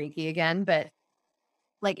up Reiki again. But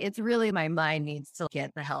like, it's really my mind needs to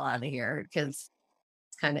get the hell out of here because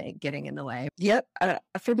it's kind of getting in the way. Yep.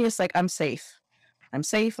 For me, it's like, I'm safe. I'm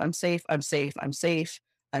safe. I'm safe. I'm safe. I'm safe.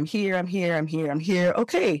 I'm here. I'm here. I'm here. I'm here.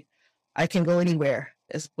 Okay. I can go anywhere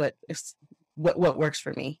is what works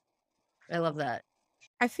for me. I love that.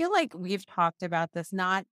 I feel like we've talked about this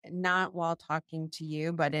not while talking to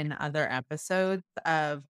you, but in other episodes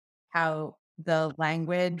of how the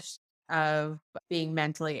language of being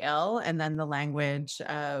mentally ill and then the language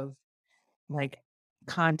of like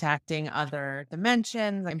contacting other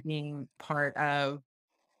dimensions and being part of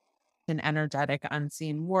an energetic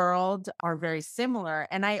unseen world are very similar.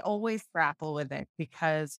 And I always grapple with it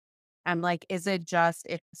because I'm like, is it just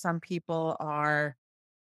if some people are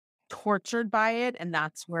tortured by it and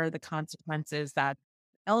that's where the consequences that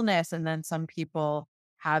illness, and then some people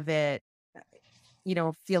have it,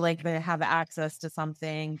 feel like they have access to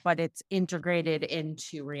something but it's integrated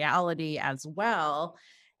into reality as well.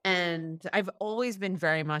 And I've always been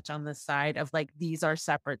very much on the side of like these are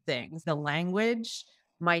separate things. The language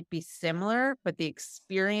might be similar but the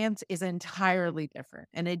experience is entirely different,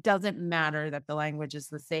 and it doesn't matter that the language is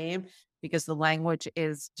the same because the language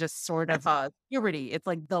is just sort of purity. It's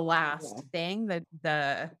like the last thing that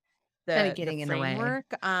the Getting in the way. framework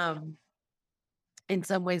in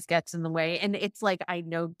some ways gets in the way. And it's like I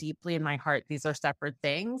know deeply in my heart these are separate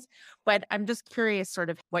things, but I'm just curious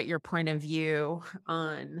sort of what your point of view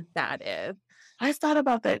on that is. I thought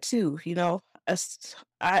about that too,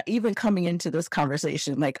 even coming into this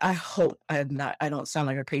conversation, like, I hope I don't sound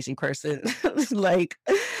like a crazy person, like,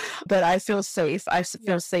 but I feel safe.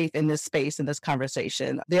 Feel safe in this space, in this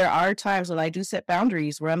conversation. There are times when I do set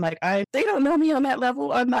boundaries where I'm like, they don't know me on that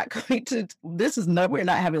level. I'm not going to, we're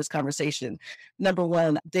not having this conversation. Number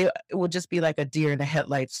one, it will just be like a deer in the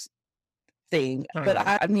headlights thing. But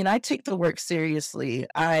I mean, I take the work seriously.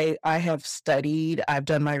 I have studied, I've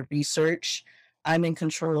done my research. I'm in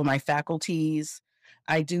control of my faculties.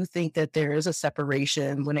 I do think that there is a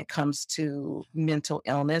separation when it comes to mental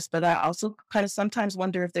illness, but I also kind of sometimes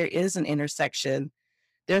wonder if there is an intersection.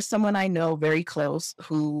 There's someone I know very close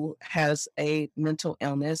who has a mental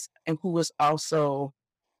illness and who is also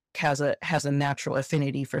has a natural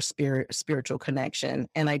affinity for spiritual connection.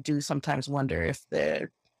 And I do sometimes wonder if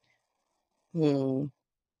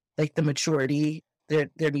like the maturity, there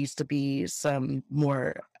needs to be some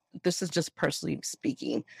more. This is just personally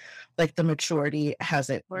speaking, like the maturity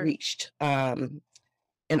hasn't reached in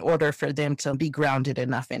order for them to be grounded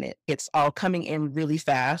enough in it. It's all coming in really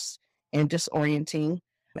fast and disorienting.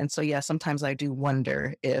 And so, yeah, sometimes I do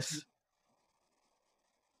wonder if,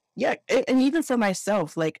 and even for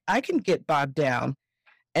myself, like I can get bogged down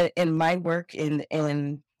in my work in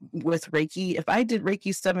with Reiki. If I did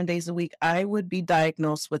Reiki 7 days a week, I would be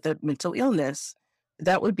diagnosed with a mental illness.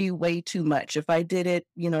 That would be way too much. If I did it,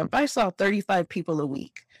 if I saw 35 people a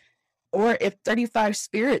week, or if 35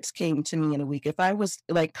 spirits came to me in a week, if I was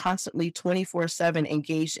like constantly 24/7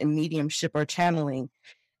 engaged in mediumship or channeling,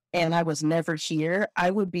 and I was never here, I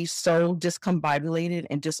would be so discombobulated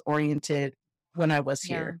and disoriented when I was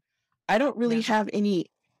here. I don't really have any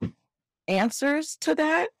answers to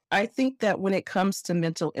that. I think that when it comes to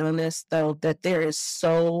mental illness, though, that there is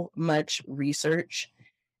so much research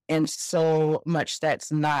and so much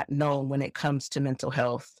that's not known when it comes to mental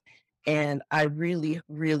health. And I really,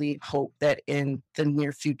 really hope that in the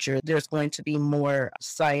near future, there's going to be more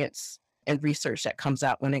science and research that comes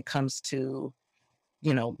out when it comes to,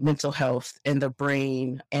 mental health and the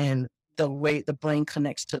brain and the way the brain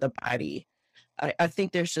connects to the body. I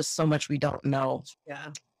think there's just so much we don't know.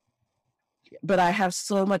 Yeah. but I have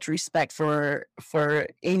so much respect for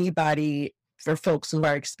anybody, for folks who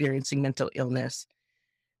are experiencing mental illness,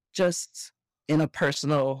 just in a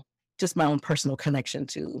personal, just my own personal connection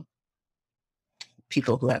to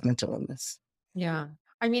people who have mental illness. Yeah.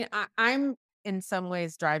 I mean, I'm in some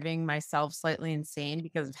ways driving myself slightly insane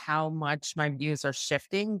because of how much my views are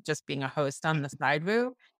shifting just being a host on the side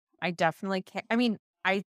view. I definitely can't. I mean,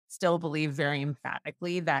 I still believe very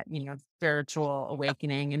emphatically that, spiritual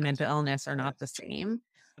awakening and mental illness are not the same,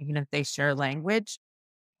 even if they share language.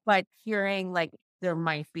 But hearing like there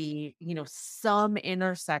might be, some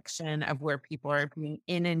intersection of where people are being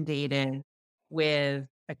inundated with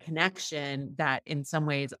a connection that in some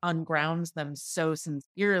ways ungrounds them so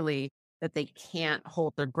sincerely that they can't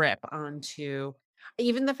hold their grip onto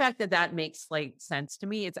even the fact that that makes like sense to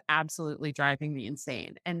me, it's absolutely driving me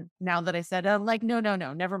insane. And now that I said, I'm like, no, no,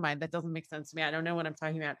 no, never mind. That doesn't make sense to me. I don't know what I'm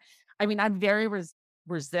talking about. I mean, I'm very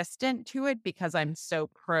resistant to it because I'm so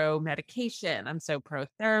pro medication. I'm so pro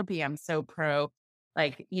therapy. I'm so pro,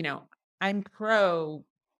 like, I'm pro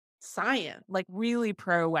science, like really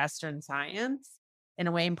pro Western science in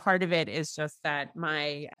a way. And part of it is just that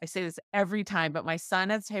I say this every time, but my son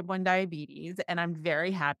has type 1 diabetes and I'm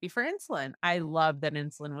very happy for insulin. I love that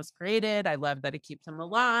insulin was created. I love that it keeps him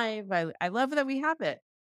alive. I love that we have it.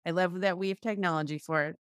 I love that we have technology for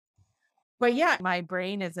it. But yeah, my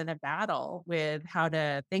brain is in a battle with how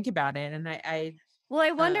to think about it. And Well,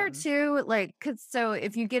 I wonder too, like, cause so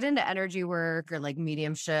if you get into energy work or like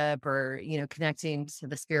mediumship or, connecting to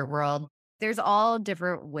the spirit world, there's all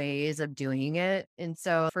different ways of doing it. And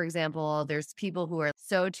so, for example, there's people who are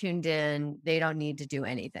so tuned in, they don't need to do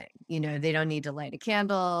anything. They don't need to light a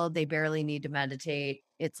candle. They barely need to meditate.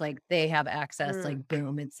 It's like they have access, like,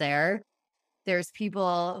 boom, it's there. There's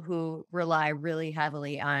people who rely really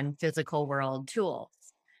heavily on physical world tools.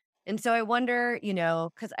 And so I wonder,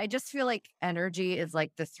 because I just feel like energy is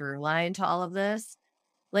like the through line to all of this.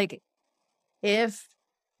 Like, if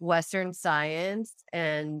Western science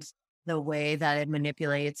and the way that it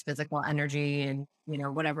manipulates physical energy and,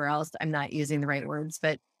 whatever else, I'm not using the right words,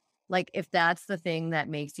 but like, if that's the thing that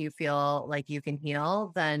makes you feel like you can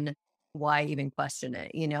heal, then why even question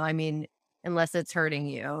it? I mean, unless it's hurting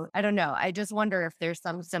you. I don't know. I just wonder if there's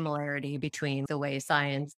some similarity between the way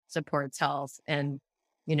science supports health and,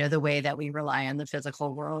 the way that we rely on the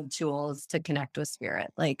physical world tools to connect with spirit.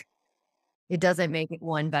 Like, it doesn't make it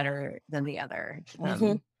one better than the other.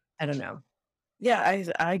 I don't know. Yeah,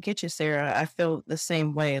 I get you, Sarah. I feel the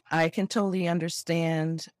same way. I can totally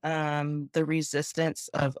understand the resistance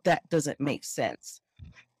of that doesn't make sense,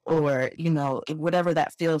 or whatever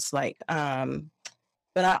that feels like. But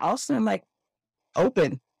I also am like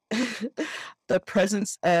open. The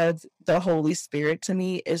presence of the Holy Spirit to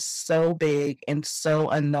me is so big and so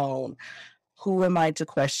unknown. Who am I to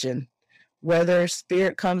question? Whether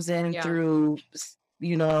spirit comes in through,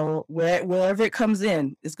 wherever it comes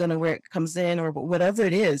in is going to where it comes in, or whatever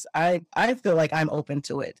it is, I feel like I'm open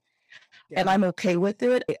to it, and I'm okay with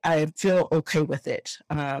it. I feel okay with it.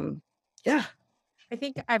 Yeah. I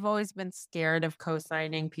think I've always been scared of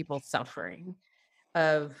co-signing people suffering,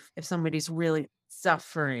 of if somebody's really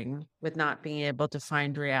suffering with not being able to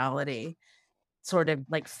find reality, sort of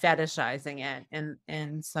like fetishizing it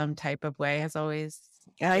in some type of way has always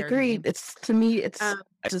I scared agree. me. It's, to me, it's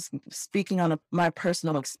just speaking on my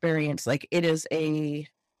personal experience. Like, it's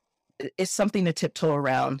something to tiptoe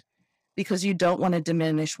around, because you don't want to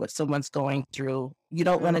diminish what someone's going through. You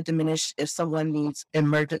don't want to diminish if someone needs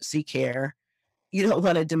emergency care. You don't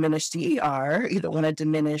want to diminish the ER. You don't want to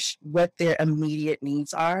diminish what their immediate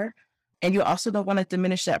needs are. And you also don't want to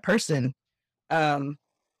diminish that person.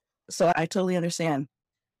 So I totally understand.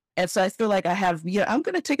 And so I feel like I'm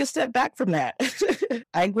going to take a step back from that.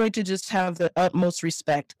 I'm going to just have the utmost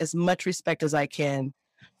respect, as much respect as I can,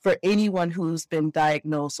 for anyone who's been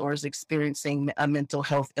diagnosed or is experiencing a mental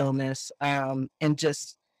health illness. And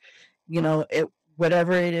just,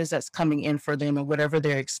 whatever it is that's coming in for them and whatever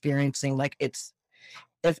they're experiencing, like,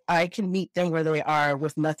 if I can meet them where they are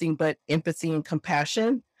with nothing but empathy and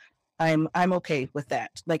compassion, I'm okay with that.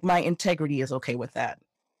 Like, my integrity is okay with that.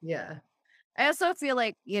 Yeah. I also feel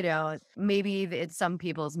like, maybe it's some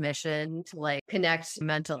people's mission to like connect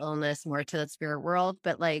mental illness more to the spirit world.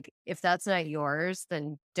 But like, if that's not yours,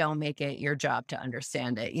 then don't make it your job to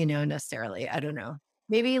understand it, necessarily. I don't know.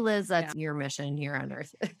 Maybe, Liz, that's your mission here on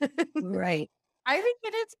earth. Right. I think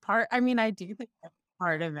it is part. I mean, I do think that's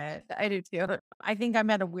part of it. I do too. I think I'm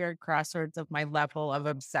at a weird crossroads of my level of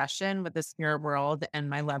obsession with the spirit world and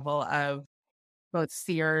my level of both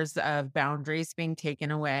fears of boundaries being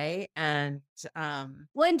taken away and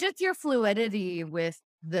well, and just your fluidity with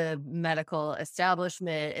the medical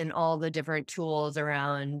establishment and all the different tools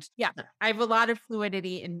around. yeah, I have a lot of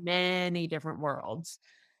fluidity in many different worlds.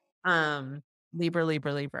 Libra,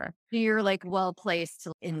 Libra, Libra. You're like well placed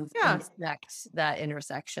to Yeah. inspect that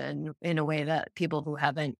intersection in a way that people who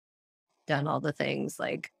haven't done all the things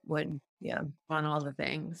like would, yeah. On all the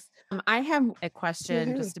things. I have a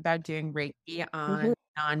question just about doing Reiki on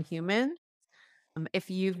non-human. If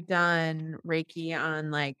you've done Reiki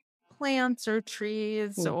on like plants or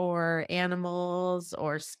trees or animals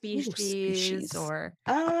or species or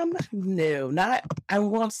No, not, I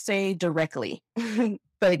won't say directly,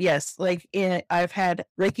 but yes, like I've had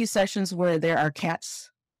Reiki sessions where there are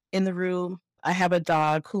cats in the room. I have a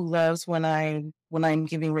dog who loves when I'm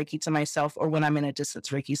giving Reiki to myself or when I'm in a distance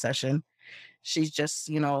Reiki session. She's just,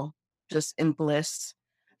 just in bliss.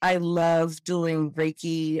 I love doing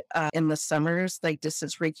Reiki in the summers, like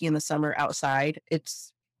distance Reiki in the summer outside.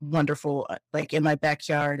 It's wonderful, like in my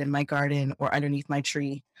backyard, in my garden, or underneath my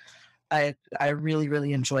tree. I really,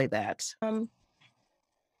 really enjoy that.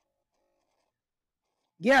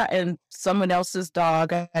 Yeah, and someone else's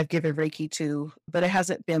dog I've given Reiki to, but it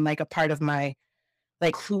hasn't been like a part of my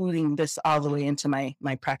like including this all the way into my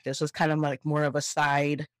practice. It's kind of like more of a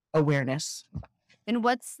side awareness. And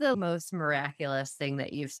what's the most miraculous thing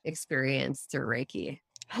that you've experienced through Reiki?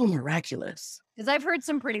 Oh, miraculous. Because I've heard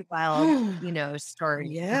some pretty wild,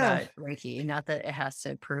 stories Yeah. about Reiki. Not that it has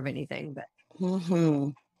to prove anything, but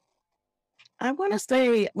I want to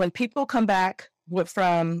say when people come back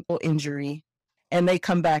from injury and they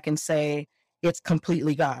come back and say it's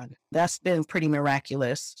completely gone, that's been pretty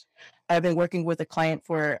miraculous. I've been working with a client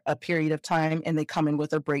for a period of time and they come in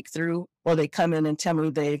with a breakthrough, or they come in and tell me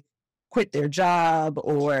they quit their job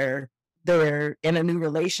or they're in a new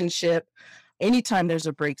relationship. Anytime there's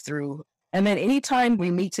a breakthrough. And then anytime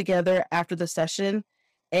we meet together after the session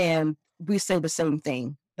and we say the same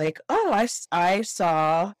thing, like, oh, I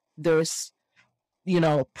saw this,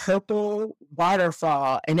 purple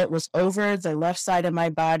waterfall and it was over the left side of my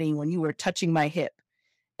body when you were touching my hip.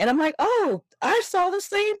 And I'm like, oh, I saw the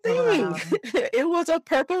same thing. Wow. It was a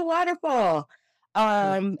purple waterfall.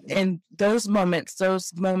 And those moments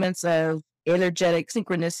of energetic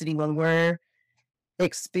synchronicity when we're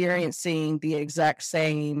experiencing the exact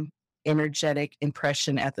same energetic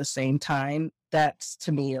impression at the same time, that's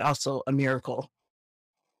to me also a miracle.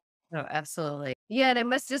 Oh, absolutely. Yeah, and it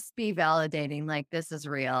must just be validating, like this is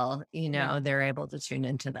real, they're able to tune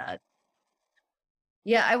into that.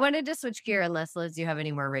 Yeah, I wanted to switch gear unless, Liz, you have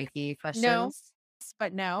any more Reiki questions? no,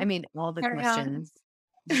 but no. I mean, all the Carry on. questions.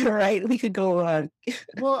 Right, we could go on.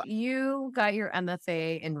 Well, you got your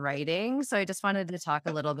MFA in writing, so I just wanted to talk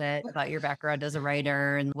a little bit about your background as a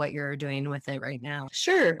writer and what you're doing with it right now.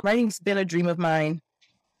 Sure. Writing's been a dream of mine,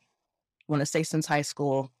 I want to say since high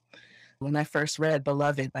school. When I first read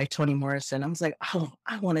Beloved by Toni Morrison, I was like, oh,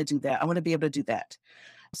 I want to do that. I want to be able to do that.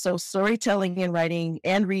 So storytelling and writing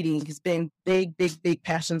and reading has been big, big, big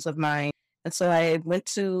passions of mine. And so I went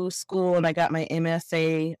to school and I got my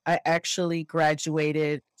MFA. I actually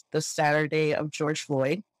graduated the Saturday of George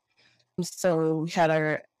Floyd. So we had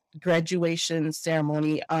our graduation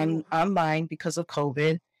ceremony online because of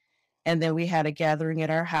COVID. And then we had a gathering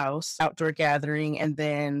at our house, outdoor gathering. And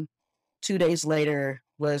then 2 days later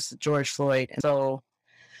was George Floyd. And so,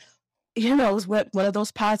 it was one of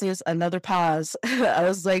those pauses, another pause. I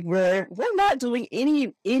was like, we're not doing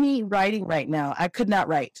any writing right now. I could not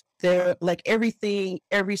write. There, like every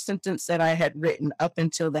sentence that I had written up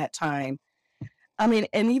until that time. I mean,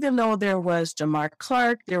 and even though there was Jamar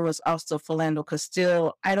Clark, there was also Philando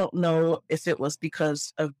Castile. I don't know if it was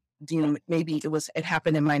because of, maybe it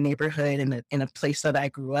happened in my neighborhood in a place that I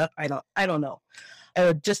grew up. I don't know.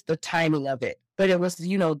 Just the timing of it. But it was,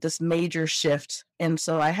 this major shift. And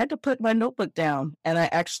so I had to put my notebook down and I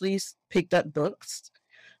actually picked up books.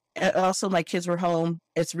 And also, my kids were home.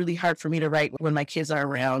 It's really hard for me to write when my kids are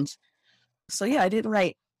around. So yeah, I didn't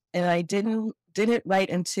write. And I didn't write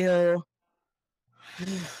until,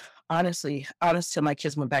 honestly, till my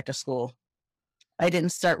kids went back to school. I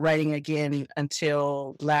didn't start writing again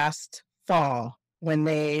until last fall when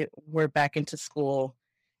they were back into school.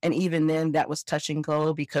 And even then that was touch and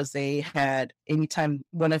go because they had, anytime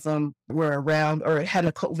one of them were around or had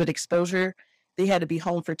a COVID exposure, they had to be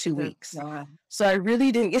home for 2 weeks. So I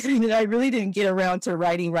really didn't get around to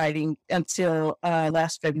writing until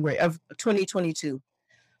last February of 2022.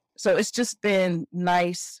 So it's just been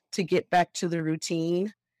nice to get back to the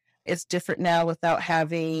routine. It's different now without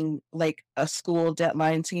having like a school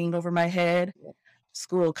deadline hanging over my head.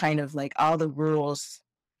 School kind of like all the rules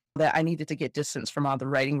that I needed to get distance from all the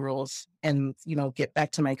writing rules and, get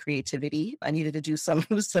back to my creativity. I needed to do some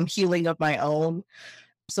some healing of my own.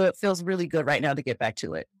 So it feels really good right now to get back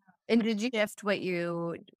to it. And did you shift what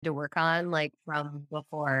you to work on, like from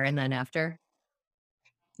before and then after?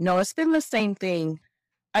 No, it's been the same thing.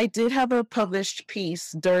 I did have a published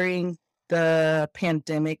piece during the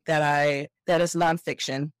pandemic that is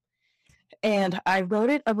nonfiction. And I wrote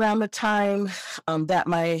it around the time that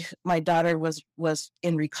my daughter was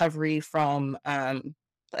in recovery from an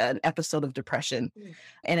episode of depression,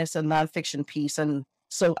 and it's a nonfiction piece. And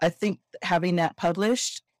so I think having that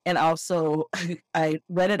published, and also I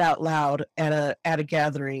read it out loud at a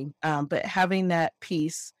gathering, but having that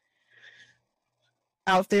piece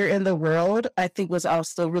out there in the world, I think was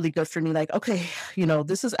also really good for me. Like, okay,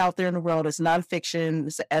 this is out there in the world. It's nonfiction.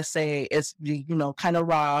 It's an essay. It's kind of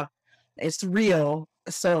raw. It's real.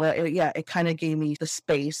 So yeah, it kind of gave me the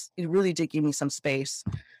space. It really did give me some space.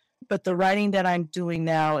 But the writing that I'm doing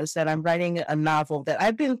now is that I'm writing a novel that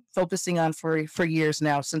I've been focusing on for years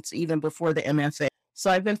now, since even before the MFA.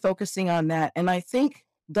 So I've been focusing on that. And I think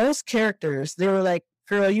those characters, they were like,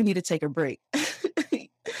 girl, you need to take a break.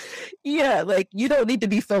 Yeah, like you don't need to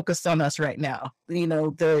be focused on us right now. You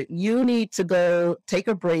need to go take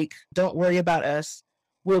a break. Don't worry about us.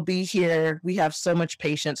 We'll be here. We have so much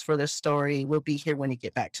patience for this story. We'll be here when you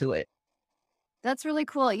get back to it. That's really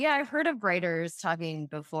cool. Yeah, I've heard of writers talking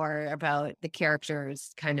before about the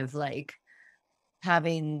characters kind of like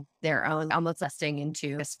having their own, almost nesting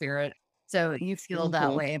into a spirit. So you feel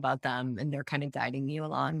that way about them and they're kind of guiding you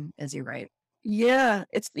along as you write. Yeah,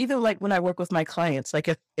 it's even like when I work with my clients, like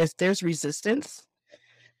if there's resistance,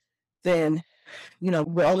 then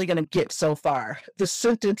we're only going to get so far. The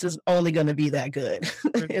sentence is only going to be that good.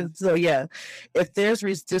 And so, yeah, if there's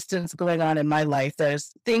resistance going on in my life,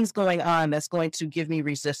 there's things going on that's going to give me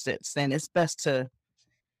resistance, then it's best to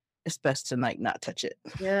like not touch it.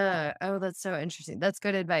 Yeah. Oh, that's so interesting. That's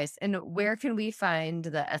good advice. And where can we find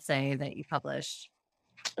the essay that you published?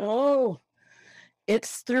 Oh,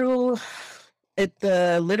 it's through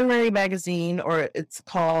the literary magazine, or it's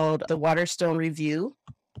called the Waterstone Review.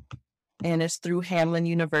 And it's through Hamlin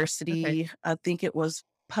University. Okay. I think it was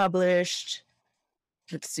published,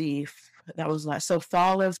 let's see, that was last. So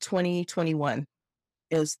fall of 2021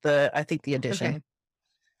 is I think the edition. Okay.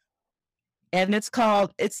 And it's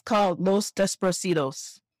called Los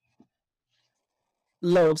Desprecidos.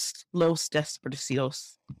 Los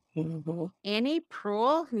Desprecidos. Mm-hmm. Annie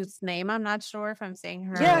Proulx, whose name I'm not sure if I'm saying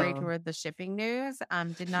her right, who read the shipping news,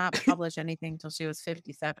 did not publish anything until she was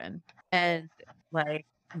 57. And like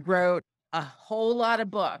wrote a whole lot of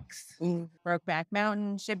books. Brokeback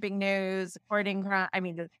Mountain, Shipping News, Courting Crime. I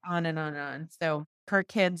mean, on and on and on. So her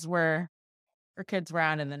kids were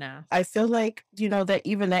out in the nest. I feel like, that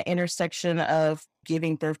even that intersection of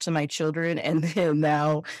giving birth to my children and then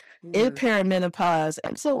now in perimenopause.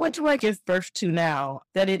 And so what do I give birth to now?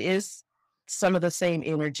 That it is some of the same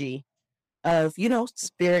energy of,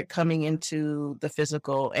 spirit coming into the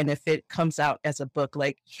physical. And if it comes out as a book,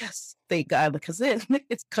 like, yes, thank God, because then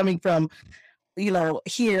it's coming from,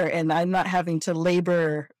 here, and I'm not having to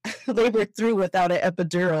labor through without an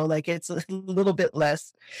epidural. Like, it's a little bit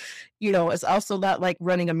less, it's also not like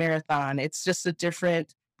running a marathon. It's just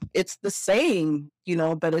it's the same,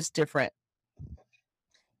 but it's different.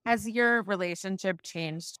 Has your relationship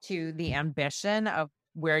changed to the ambition of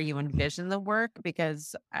where you envision the work?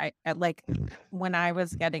 Because I like when I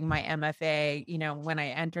was getting my MFA, when I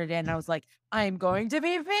entered in, I was like, I'm going to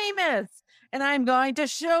be famous and I'm going to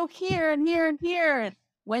show here and here and here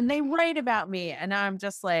when they write about me. And I'm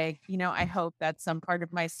just like, I hope that some part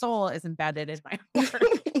of my soul is embedded in my work.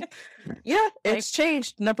 Yeah, it's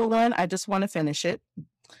changed. Number one, I just want to finish it.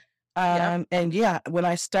 And yeah, when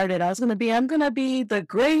I started, I'm going to be the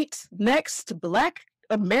great next Black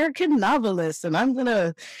American novelist, and I'm going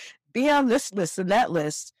to be on this list and that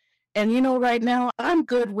list. And, right now I'm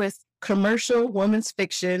good with commercial women's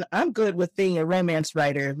fiction. I'm good with being a romance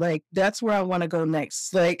writer. Like, that's where I want to go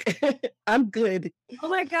next. Like, I'm good. Oh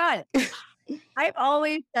my God. I've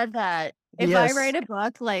always said that. If I write a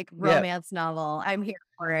book, like romance novel, I'm here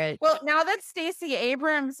for it. Well, now that Stacey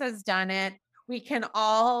Abrams has done it, we can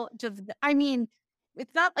all just,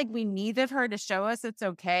 it's not like we needed her to show us it's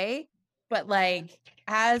okay, but like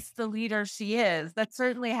as the leader she is, that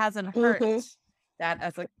certainly hasn't hurt that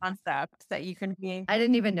as a concept that you can be. I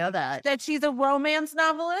didn't even know that. That she's a romance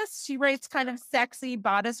novelist. She writes kind of sexy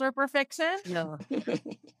bodice ripper fiction. No.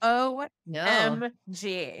 OMG.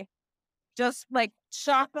 Just like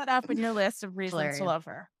chalk that up in your list of reasons to love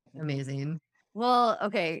her. Amazing. Well,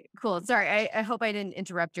 okay, cool. Sorry, I hope I didn't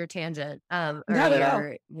interrupt your tangent. Not at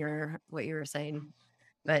all. Your what you were saying.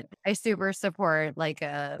 But I super support like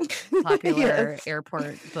a popular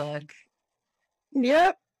airport book.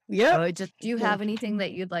 Yep. Oh, do you have anything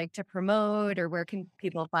that you'd like to promote, or where can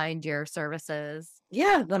people find your services?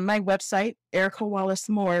 Yeah, my website,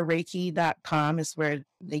 ericawallacemorereiki.com is where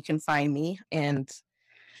they can find me. And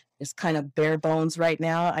it's kind of bare bones right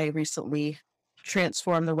now. I recently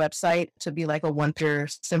transformed the website to be like a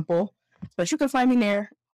one-pager simple, but you can find me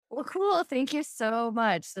there. Well, cool. Thank you so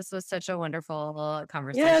much. This was such a wonderful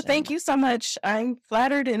conversation. Yeah, thank you so much. I'm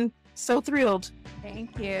flattered and so thrilled.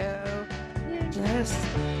 Thank you. Yes.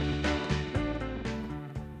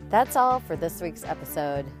 That's all for this week's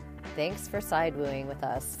episode. Thanks for side wooing with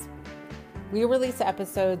us. We release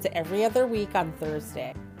episodes every other week on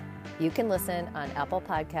Thursday. You can listen on Apple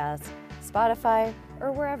Podcasts, Spotify,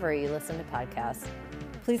 or wherever you listen to podcasts.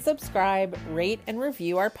 Please subscribe, rate, and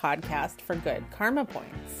review our podcast for good karma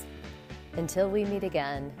points. Until we meet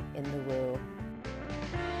again in the woo.